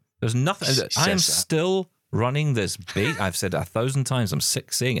need it. There's nothing. I am still running this base. I've said it 1,000 times. I'm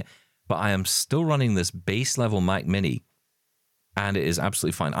sick saying it, but I am still running this base level Mac Mini, and it is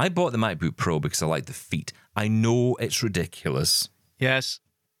absolutely fine. I bought the MacBook Pro because I like the feet. I know it's ridiculous. Yes.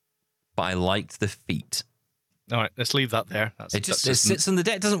 But I liked the feet. All right, let's leave that there. It sits on the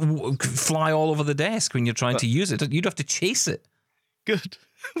desk. It doesn't fly all over the desk when you're trying to use it. You'd have to chase it. Good.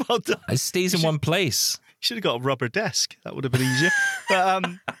 Well done. It stays in one place. You should have got a rubber desk. That would have been easier. But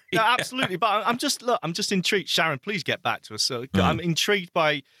no, absolutely. But I'm just intrigued. Sharon, please get back to us. So I'm intrigued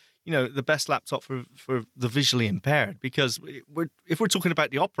by the best laptop for the visually impaired, because if we're talking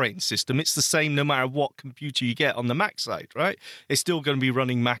about the operating system, it's the same no matter what computer you get on the Mac side, right? It's still going to be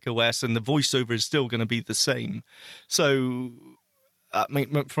running Mac OS, and the voiceover is still going to be the same. So, I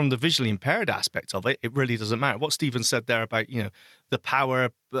mean, from the visually impaired aspect of it, it really doesn't matter. What Stephen said there about the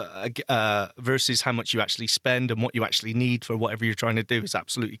power versus how much you actually spend and what you actually need for whatever you're trying to do is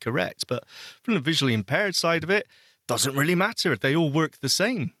absolutely correct. But from the visually impaired side of it, doesn't really matter. They all work the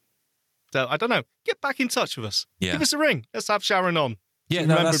same. So, I don't know. Get back in touch with us. Yeah. Give us a ring. Let's have Sharon on. Yeah, she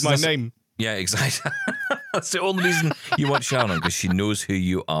remembered my name. Yeah, exactly. That's the only reason you want Sharon on, because she knows who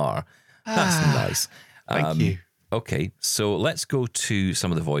you are. That's nice. Thank you. Okay, so let's go to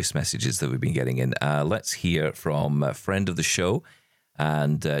some of the voice messages that we've been getting in. Let's hear from a friend of the show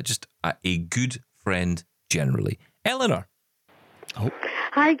and just a good friend generally. Eleanor. Oh.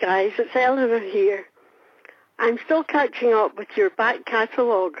 Hi, guys. It's Eleanor here. I'm still catching up with your back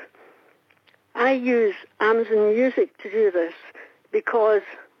catalogue. I use Amazon Music to do this because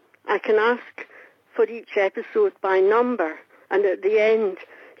I can ask for each episode by number, and at the end,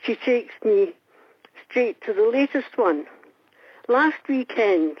 she takes me straight to the latest one. Last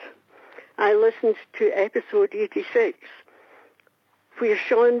weekend, I listened to episode 86, where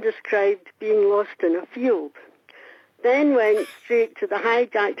Sean described being lost in a field. Then went straight to the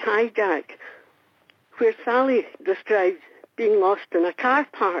hijack, where Sally described being lost in a car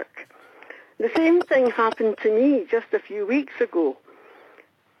park. The same thing happened to me just a few weeks ago.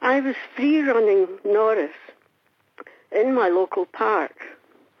 I was free running Norris in my local park.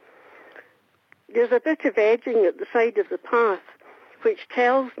 There's a bit of edging at the side of the path which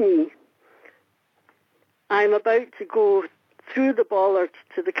tells me I'm about to go through the bollard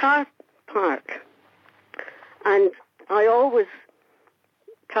to the car park. And I always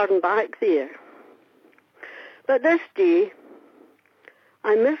turn back there. But this day,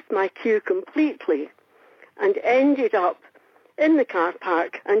 I missed my cue completely and ended up in the car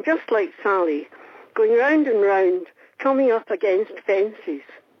park, and just like Sally, going round and round, coming up against fences.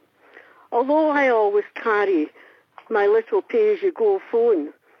 Although I always carry my little pay-as-you-go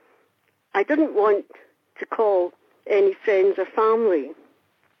phone, I didn't want to call any friends or family,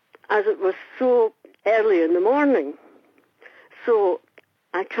 as it was so early in the morning. So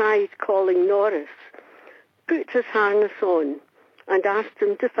I tried calling Norris, put his harness on, and asked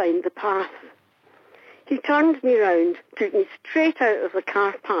him to find the path. He turned me round, took me straight out of the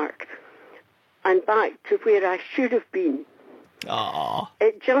car park and back to where I should have been. Aww.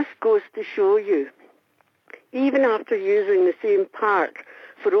 It just goes to show you, even after using the same park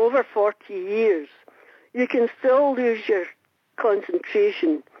for over 40 years, you can still lose your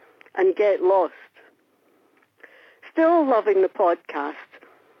concentration and get lost. Still loving the podcast.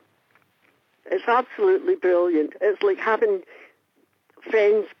 It's absolutely brilliant. It's like having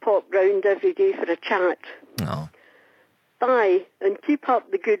friends pop round every day for a chat. Oh. Bye, and keep up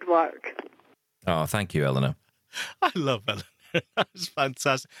the good work. Oh, thank you, Eleanor. I love Eleanor. That was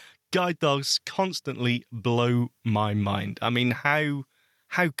fantastic. guide dogs constantly blow my mind. I mean, how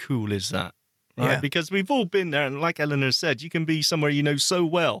cool is that? Right? Yeah. Because we've all been there, and like Eleanor said, you can be somewhere you know so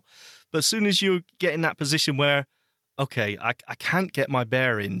well, but as soon as you get in that position where, okay, I can't get my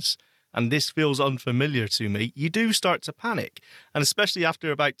bearings, and this feels unfamiliar to me, you do start to panic. And especially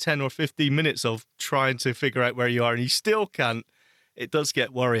after about 10 or 15 minutes of trying to figure out where you are and you still can't, it does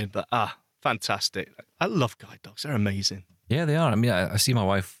get worrying. But fantastic. I love guide dogs. They're amazing. Yeah, they are. I mean, I see my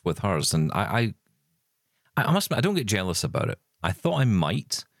wife with hers, and I must admit, I don't get jealous about it. I thought I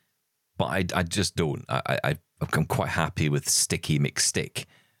might, but I just don't. I'm quite happy with Sticky McStick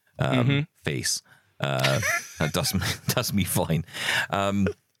face. That does me fine.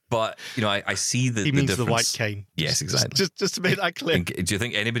 But, you know, I see the He means difference. the white cane. Yes, exactly. Just to make that clear. Do you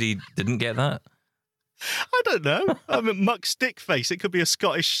think anybody didn't get that? I don't know. I mean, Muck Stick Face. It could be a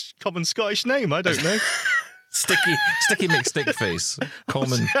common Scottish name. I don't know. Sticky McStick face.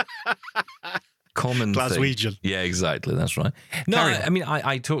 Common Glaswegian. thing. Yeah, exactly. That's right. No, I mean,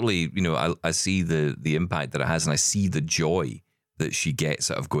 I totally, you know, I see the impact that it has, and I see the joy that she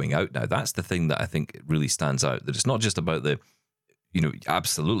gets out of going out now. That's the thing that I think really stands out. That it's not just about the, you know,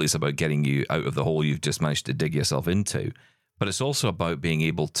 absolutely it's about getting you out of the hole you've just managed to dig yourself into, but it's also about being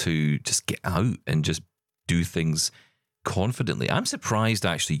able to just get out and just do things confidently. I'm surprised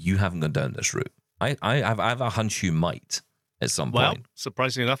actually you haven't gone down this route. I have a hunch you might at some point. Well,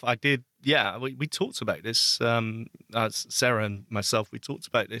 surprisingly enough, I did. Yeah, we talked about this. Sarah and myself, we talked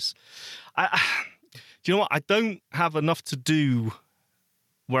about this. Do you know what? I don't have enough to do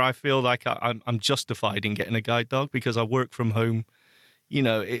where I feel like I'm justified in getting a guide dog because I work from home. You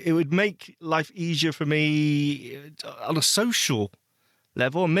know, it would make life easier for me on a social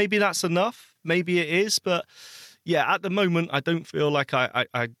level. And maybe that's enough. Maybe it is. But yeah, at the moment, I don't feel like I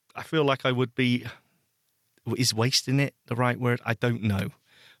feel like I would be. Is wasting it the right word? I don't know.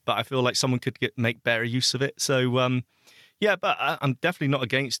 But I feel like someone could make better use of it. So, yeah, but I'm definitely not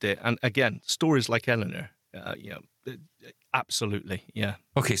against it. And again, stories like Eleanor, you know, absolutely, yeah.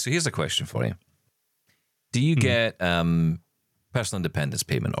 Okay, so here's a question for you. Do you get personal independence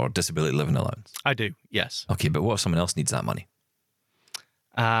payment or disability living allowance? I do, yes. Okay, but what if someone else needs that money?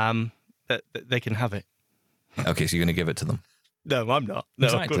 They can have it. Okay, so you're going to give it to them? No, I'm not. No,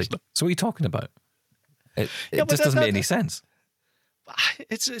 exactly. Of course not. So what are you talking about? It Yeah, just doesn't make any sense.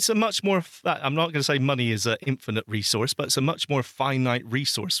 It's a much more. I'm not going to say money is an infinite resource, but it's a much more finite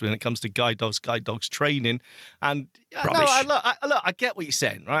resource when it comes to guide dogs training. And Rubbish. I get what you're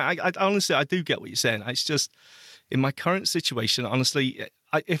saying, right? I honestly, I do get what you're saying. It's just in my current situation, honestly,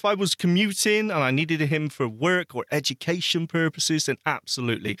 if I was commuting and I needed him for work or education purposes, then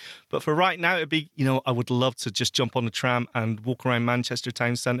absolutely. But for right now, it'd be, you know, I would love to just jump on the tram and walk around Manchester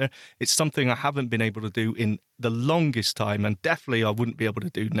town centre. It's something I haven't been able to do in the longest time, and definitely I wouldn't be able to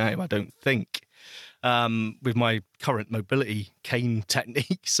do now, I don't think, with my current mobility cane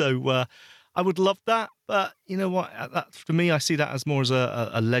technique. So I would love that. But you know what? For me, I see that as more as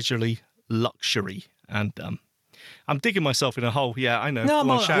a leisurely luxury. And I'm digging myself in a hole. Yeah, I know. No,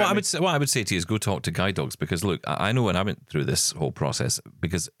 what I would say to you is go talk to guide dogs, because look, I know when I went through this whole process,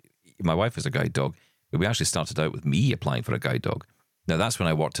 because my wife is a guide dog, but we actually started out with me applying for a guide dog. Now that's when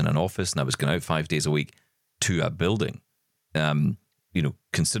I worked in an office and I was going out 5 days a week to a building, you know,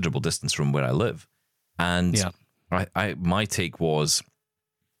 considerable distance from where I live. And my take was,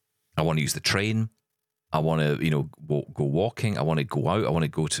 I want to use the train. I want to, you know, go walking. I want to go out. I want to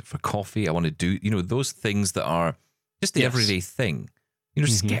go for coffee. I want to do, you know, those things that are just the everyday thing. You know,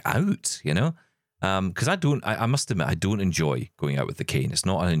 just get out, you know? Because I must admit, I don't enjoy going out with the cane. It's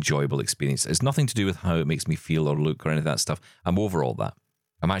not an enjoyable experience. It's nothing to do with how it makes me feel or look or any of that stuff. I'm over all that.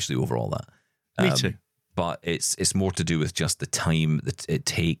 I'm actually over all that. Me too. But it's more to do with just the time that it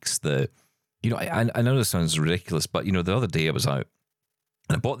takes. You know, I know this sounds ridiculous, but, you know, the other day I was out,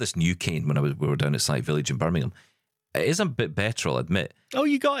 and I bought this new cane when we were down at Site Village in Birmingham. It is a bit better, I'll admit. Oh,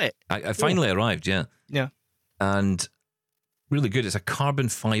 you got it? I finally arrived, yeah. Yeah. And really good. It's a carbon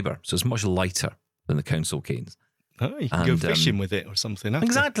fibre, so it's much lighter than the council canes. Oh, you can go fishing with it or something.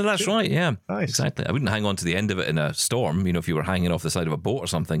 Exactly, that's right, yeah. Nice. Exactly. I wouldn't hang on to the end of it in a storm. You know, if you were hanging off the side of a boat or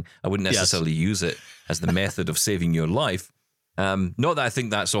something, I wouldn't necessarily use it as the method of saving your life. Not that I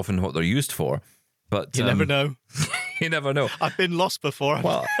think that's often what they're used for, but... You never know. You never know. I've been lost before.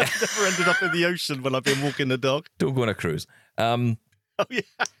 Well, I've never ended up in the ocean when I've been walking the dog. Don't go on a cruise. Oh, yeah.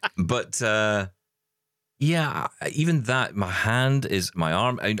 But, yeah, even that, my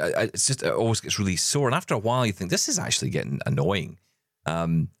arm, it's just, it always gets really sore. And after a while, you think, this is actually getting annoying.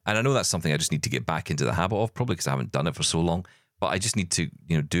 And I know that's something I just need to get back into the habit of, probably because I haven't done it for so long. But I just need to,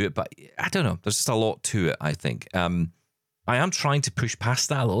 you know, do it. But I don't know. There's just a lot to it, I think. I I am trying to push past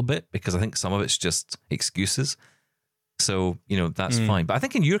that a little bit because I think some of it's just excuses. So, that's fine. But I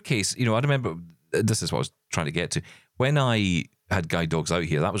think in your case, I remember, this is what I was trying to get to. When I had guide dogs out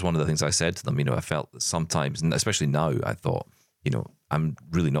here, that was one of the things I said to them. I felt that sometimes, and especially now, I thought, I'm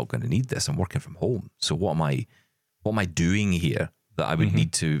really not going to need this. I'm working from home. So what am I doing here that I would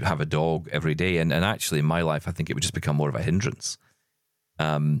need to have a dog every day? And actually in my life, I think it would just become more of a hindrance.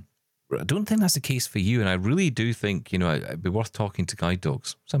 I don't think that's the case for you. And I really do think, it'd be worth talking to guide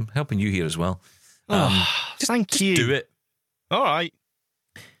dogs. So I'm helping you here as well. Thank you. Do it. All right.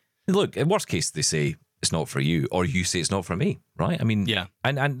 Look, in worst case, they say it's not for you, or you say it's not for me, right? I mean, yeah.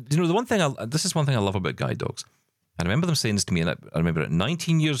 And the one thing, this is one thing I love about guide dogs. I remember them saying this to me, and I remember at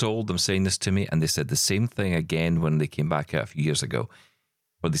 19 years old, them saying this to me, and they said the same thing again when they came back out a few years ago,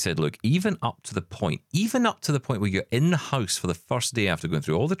 where they said, look, even up to the point where you're in the house for the first day after going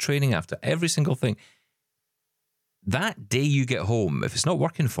through all the training, after every single thing, that day you get home, if it's not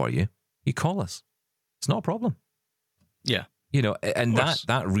working for you, you call us. It's not a problem. Yeah. And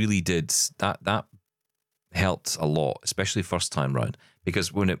that really did, that helped a lot, especially first time round.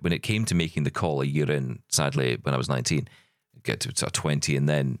 Because when it came to making the call a year in, sadly, when I was 19, get to sort of 20, and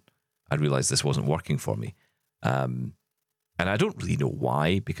then I realised this wasn't working for me. And I don't really know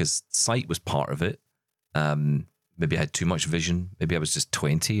why, because sight was part of it. Maybe I had too much vision. Maybe I was just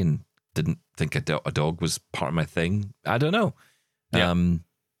 20 and didn't think a dog was part of my thing. I don't know. Yeah.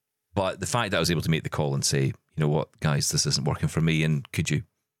 But the fact that I was able to make the call and say, you know what, guys, this isn't working for me, and could you,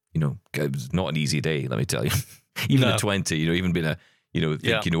 it was not an easy day, let me tell you. Even at 20, even being think you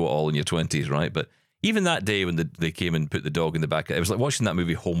know it all in your 20s, right? But even that day when they came and put the dog in the back, it was like watching that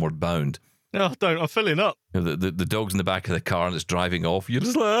movie Homeward Bound. No, don't. I'm filling up. The dog's in the back of the car and it's driving off. You're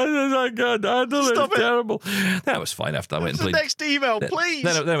just like, I can't handle it. It's terrible. That was fine after I went and played. The next email, please.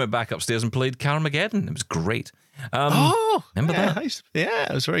 Then I went back upstairs and played Carmageddon. It was great. Remember that? Yeah,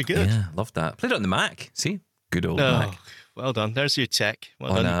 it was very good. Yeah, loved that. Played it on the Mac. See? Good old Mac. Well done. There's your tech.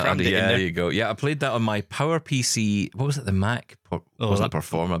 Well done. Andy, in there you go. Yeah, I played that on my Power-PC. What was it? The Mac? Wasn't a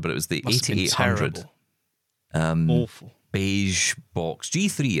Performer, but it was the 8800. Awful. Beige box.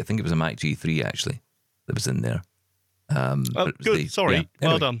 G3. I think it was a Mac G3, actually, that was in there. Good. Sorry. Yeah.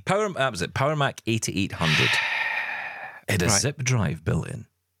 Well anyway, done. That was it. Power Mac 8800. It had a zip drive built in.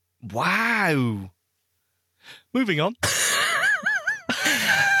 Wow. Moving on.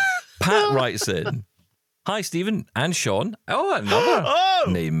 Pat writes in, hi, Stephen and Sean. Oh,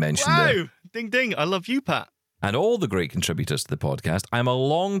 another name mentioned there. Ding, ding. I love you, Pat. And all the great contributors to the podcast. I'm a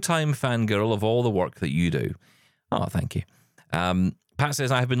long-time fangirl of all the work that you do. Oh, thank you. Pat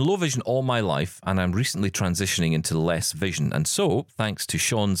says, I have been low vision all my life, and I'm recently transitioning into less vision. And so, thanks to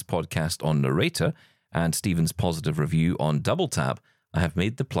Sean's podcast on Narrator and Stephen's positive review on Double Tap, I have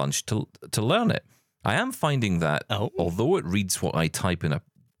made the plunge to learn it. I am finding that although it reads what I type in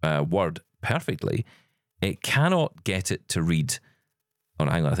a word perfectly, it cannot get it to read. Oh,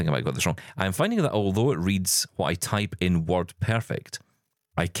 no, hang on, I think I might have got this wrong. I'm finding that although it reads what I type in Word perfect,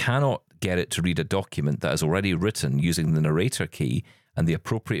 I cannot get it to read a document that is already written using the narrator key and the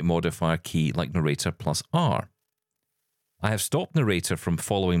appropriate modifier key like narrator plus R. I have stopped narrator from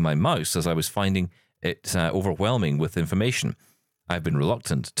following my mouse as I was finding it overwhelming with information. I've been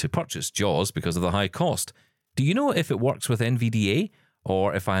reluctant to purchase JAWS because of the high cost. Do you know if it works with NVDA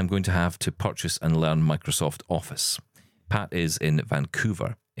or if I am going to have to purchase and learn Microsoft Office? Pat is in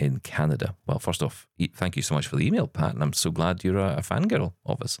Vancouver in Canada. Well, first off, thank you so much for the email, Pat, and I'm so glad you're a fangirl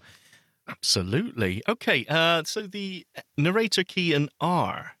of us. Absolutely. Okay, so the narrator key and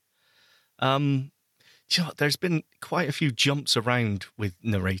R. There's been quite a few jumps around with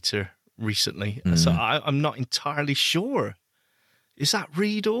narrator recently, so I'm not entirely sure. Is that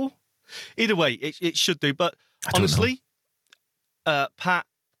read all? Either way, it should do. But honestly, Pat,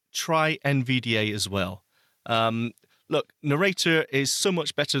 try NVDA as well. Look, narrator is so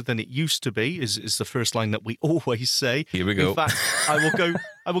much better than it used to be, is the first line that we always say. Here we go. In fact,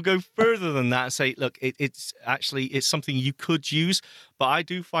 I will go further than that and say, look, it's something you could use, but I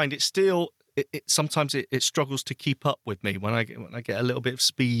do find it still sometimes it struggles to keep up with me when I get a little bit of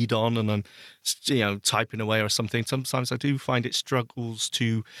speed on and I'm typing away or something. Sometimes I do find it struggles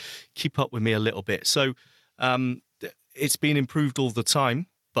to keep up with me a little bit. So it's been improved all the time,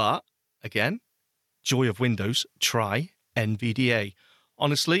 but again, joy of Windows, try NVDA.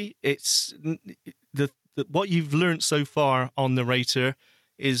 Honestly, it's what you've learned so far on Narrator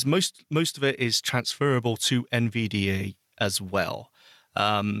is most of it is transferable to NVDA as well.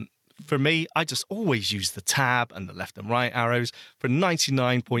 For me, I just always use the tab and the left and right arrows for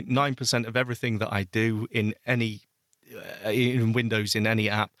 99.9% of everything that I do in any in Windows, in any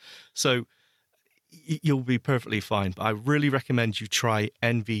app. So you'll be perfectly fine. But I really recommend you try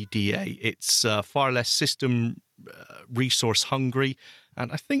NVDA. It's far less system resource hungry,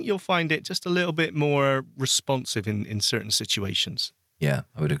 and I think you'll find it just a little bit more responsive in certain situations. Yeah,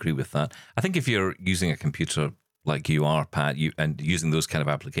 I would agree with that. I think if you're using a computer like you are, Pat, and using those kind of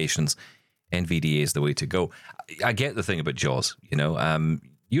applications, NVDA is the way to go. I get the thing about JAWS,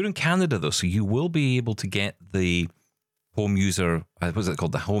 You're in Canada, though, so you will be able to get the home user, what's it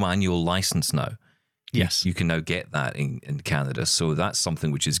called, the home annual license now. Yes. You can now get that in Canada, so that's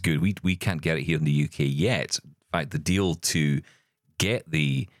something which is good. We can't get it here in the UK yet. In fact, the deal to get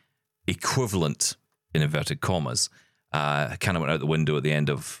the equivalent, in inverted commas, kind of went out the window at the end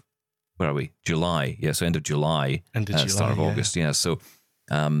of, where are we? July. Yeah, so end of July. Start of August. Yeah, so...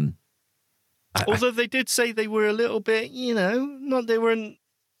 although they did say they were a little bit, they weren't...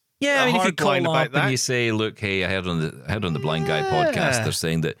 Yeah, I mean, if you call up and you say, look, hey, I heard on the Blind Guy podcast, they're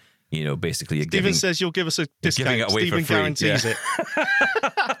saying that, basically you're Stephen says you'll give us a discount. Giving it away Stephen for free. Guarantees it.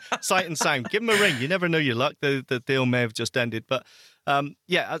 Sight and sound. Give him a ring. You never know your luck. The deal may have just ended. But,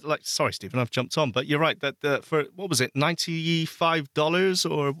 sorry, Stephen, I've jumped on. But you're right that for, what was it,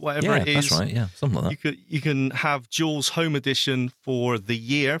 $95 or whatever it is. That's right, yeah, something like that. You can have JAWS Home Edition for the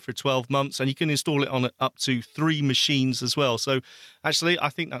year, for 12 months, and you can install it on up to 3 machines as well. So, actually, I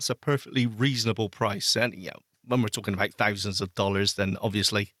think that's a perfectly reasonable price. And, when we're talking about thousands of dollars, then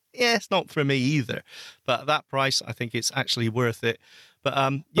obviously... yeah, it's not for me either. But at that price, I think it's actually worth it. But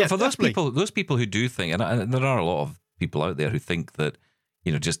but for those people who do think, and there are a lot of people out there who think that,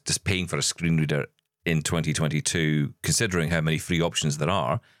 just paying for a screen reader in 2022, considering how many free options there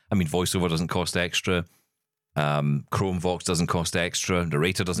are. I mean, VoiceOver doesn't cost extra. ChromeVox doesn't cost extra.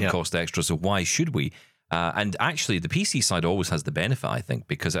 Narrator doesn't cost extra. So why should we? And actually, the PC side always has the benefit, I think,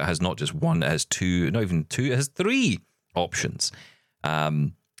 because it has not just one, it has 2, not even 2, it has 3 options.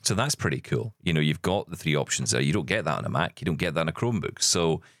 So that's pretty cool. You've got the 3 options there. You don't get that on a Mac. You don't get that on a Chromebook.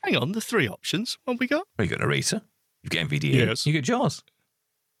 So hang on, the 3 options. What have we got? Well, you got Narrator. You've got NVDA. Yes. You get JAWS.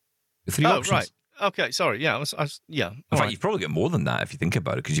 The 3 options. Right. Okay, sorry. Yeah, yeah. In fact, you've probably got more than that if you think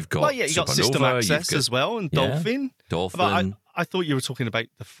about it, because you've got you got System Access as well, and Dolphin. Dolphin. I thought you were talking about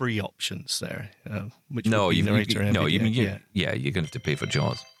the free options there. Which no, would be Narrator and NVDA. You're going to have to pay for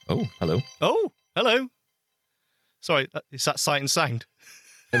JAWS. Oh, hello. Oh, hello. Sorry, is that Sight and Sound?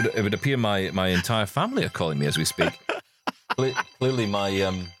 It would appear my entire family are calling me as we speak. Clearly, my you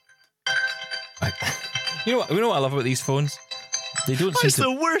know what I love about these phones? They don't. That's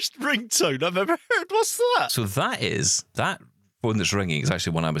the worst ringtone I've ever heard. What's that? So that phone that's ringing is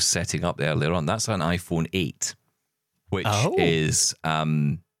actually one I was setting up earlier on. That's an iPhone 8, which is it's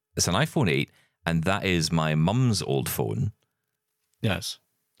an iPhone 8, and that is my mum's old phone. Yes.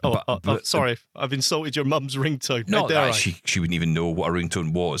 Sorry, I've insulted your mum's ringtone. No, she wouldn't even know what a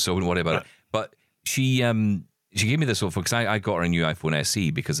ringtone was, so I wouldn't worry about it. But she gave me this phone because I got her a new iPhone SE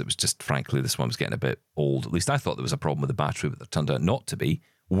because it was just, frankly, this one was getting a bit old. At least I thought there was a problem with the battery, but it turned out not to be.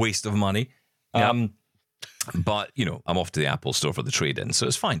 Waste of money. Yep. But, I'm off to the Apple store for the trade-in, so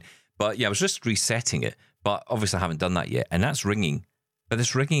it's fine. But yeah, I was just resetting it, but obviously I haven't done that yet. And that's ringing. But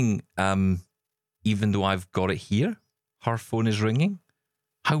it's ringing even though I've got it here. Her phone is ringing.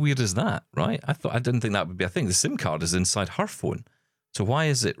 How weird is that, right? I didn't think that would be a thing. The SIM card is inside her phone. So why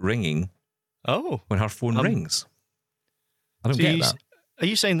is it ringing when her phone rings? I don't get that. Are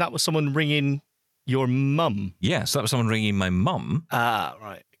you saying that was someone ringing your mum? Yeah, so that was someone ringing my mum. Ah,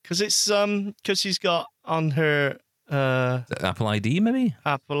 right. Because it's because she's got on her Apple ID, maybe?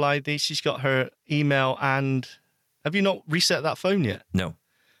 Apple ID. She's got her email and... Have you not reset that phone yet? No.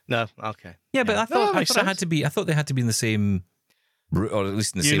 No? Okay. Yeah, but I thought it had to be... I thought they had to be in the same... Or at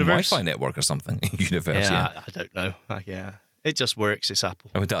least in the same Wi-Fi network or something. Universe, yeah. I don't know. Yeah. It just works. It's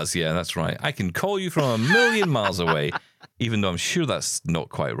Apple. Oh, it does. Yeah, that's right. I can call you from a million miles away, even though I'm sure that's not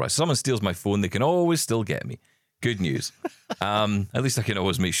quite right. Someone steals my phone, they can always still get me. Good news. At least I can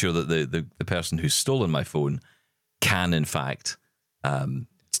always make sure that the person who's stolen my phone can, in fact,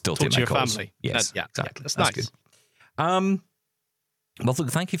 still talk take my calls. Family. Yes, yeah, exactly. That's nice. Good. Well, look,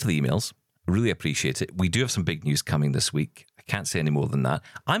 thank you for the emails. I really appreciate it. We do have some big news coming this week. I can't say any more than that.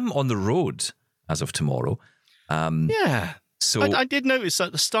 I'm on the road as of tomorrow. Yeah. So I did notice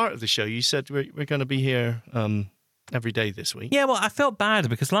at the start of the show, you said we're going to be here every day this week. Yeah, well, I felt bad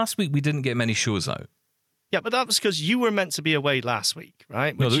because last week we didn't get many shows out. Yeah, but that was because you were meant to be away last week,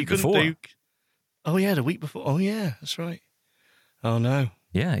 right? No, the week before. Oh, yeah, the week before. Oh, yeah, that's right. Oh, no.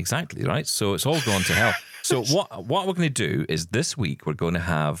 Yeah, exactly, right? So it's all gone to hell. So what we're going to do is this week we're going to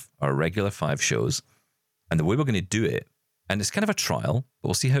have our regular 5 shows, and the way we're going to do it, and it's kind of a trial, but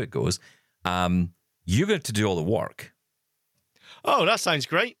we'll see how it goes. You're going to do all the work. Oh, that sounds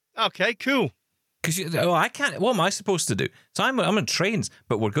great. Okay, cool. Because I can't. What am I supposed to do? So I'm on trains,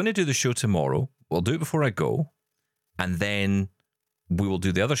 but we're going to do the show tomorrow. We'll do it before I go, and then we will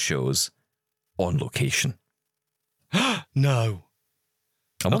do the other shows on location. No.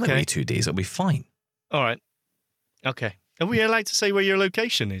 I'm only away 2 days. It'll be fine. All right. Okay. Are we allowed to say where your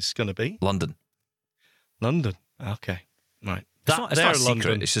location is going to be? London. London. Okay. Right. It's not a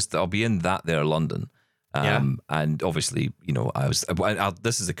secret. It's just that I'll be in London. And obviously,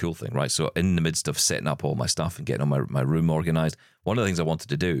 this is the cool thing, right? So in the midst of setting up all my stuff and getting all my room organized, one of the things I wanted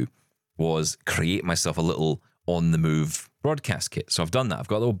to do was create myself a little on the move broadcast kit. So I've done that. I've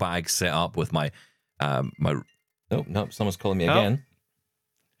got a little bag set up with my oh no, someone's calling me again.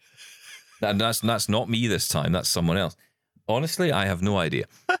 That's not me this time. That's someone else. Honestly, I have no idea.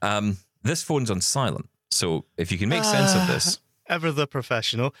 This phone's on silent. So if you can make sense of this. Ever the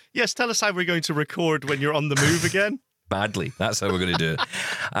professional. Yes, tell us how we're going to record when you're on the move again. Badly. That's how we're going to do it.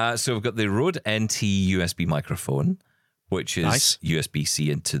 So we've got the Rode NT USB microphone, which is nice.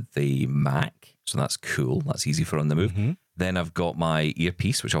 USB-C into the Mac. So that's cool. That's easy for on the move. Mm-hmm. Then I've got my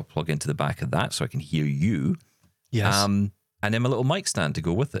earpiece, which I'll plug into the back of that so I can hear you. Yes. And then my little mic stand to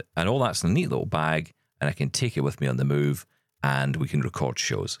go with it. And all that's in a neat little bag, and I can take it with me on the move, and we can record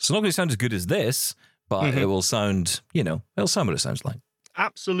shows. So it's not going to sound as good as this, but it will sound, it'll sound what it sounds like.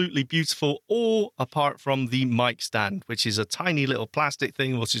 Absolutely beautiful, all apart from the mic stand, which is a tiny little plastic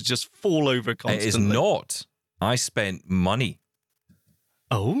thing which is just fall over constantly. It is not. I spent money.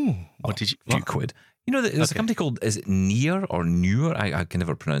 Oh, what did you... A few quid. There's a company called, is it Near or Newer? I can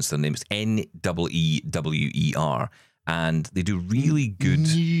never pronounce their names. Neewer. And they do really good...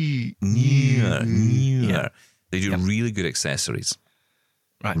 Near. They do really good accessories.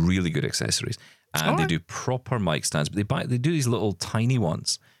 Right. Really good accessories. And they do proper mic stands, but they do these little tiny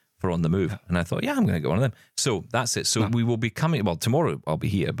ones for on the move. And I thought, I'm going to get one of them. So that's it. So we will be coming, well, tomorrow I'll be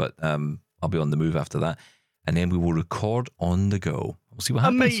here, but I'll be on the move after that. And then we will record on the go. We'll see what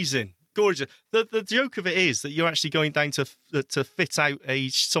happens. Amazing. Gorgeous. The joke of it is that you're actually going down to fit out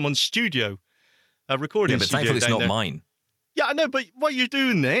someone's studio, a recording studio. Yeah, but thankfully it's not there. mine. Yeah, I know, but while you're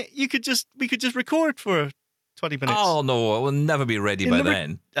doing it, we could just record for 20 minutes. Oh, no, it will never be ready by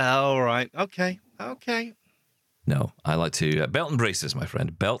then. All right. Okay. No, I like to... belt and braces, my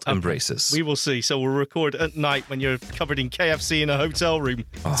friend. Belt and braces. We will see. So we'll record at night when you're covered in KFC in a hotel room.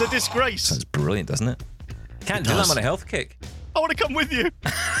 It's a disgrace. Sounds brilliant, doesn't it? Can't do that. I'm on a health kick. I want to come with you.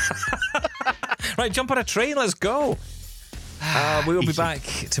 Right, jump on a train. Let's go. We will be back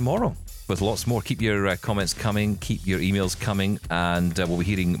tomorrow with lots more. Keep your comments coming. Keep your emails coming. And we'll be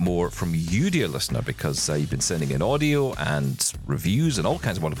hearing more from you, dear listener, because you've been sending in audio and reviews and all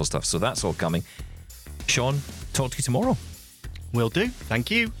kinds of wonderful stuff. So that's all coming. Sean, talk to you tomorrow. Will do. Thank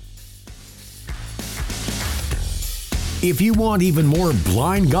you. If you want even more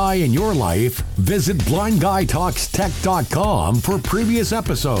Blind Guy in your life, visit blindguytalkstech.com for previous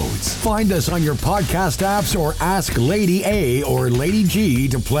episodes. Find us on your podcast apps or ask Lady A or Lady G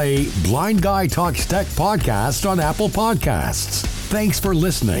to play Blind Guy Talks Tech podcast on Apple Podcasts. Thanks for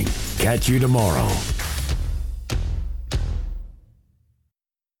listening. Catch you tomorrow.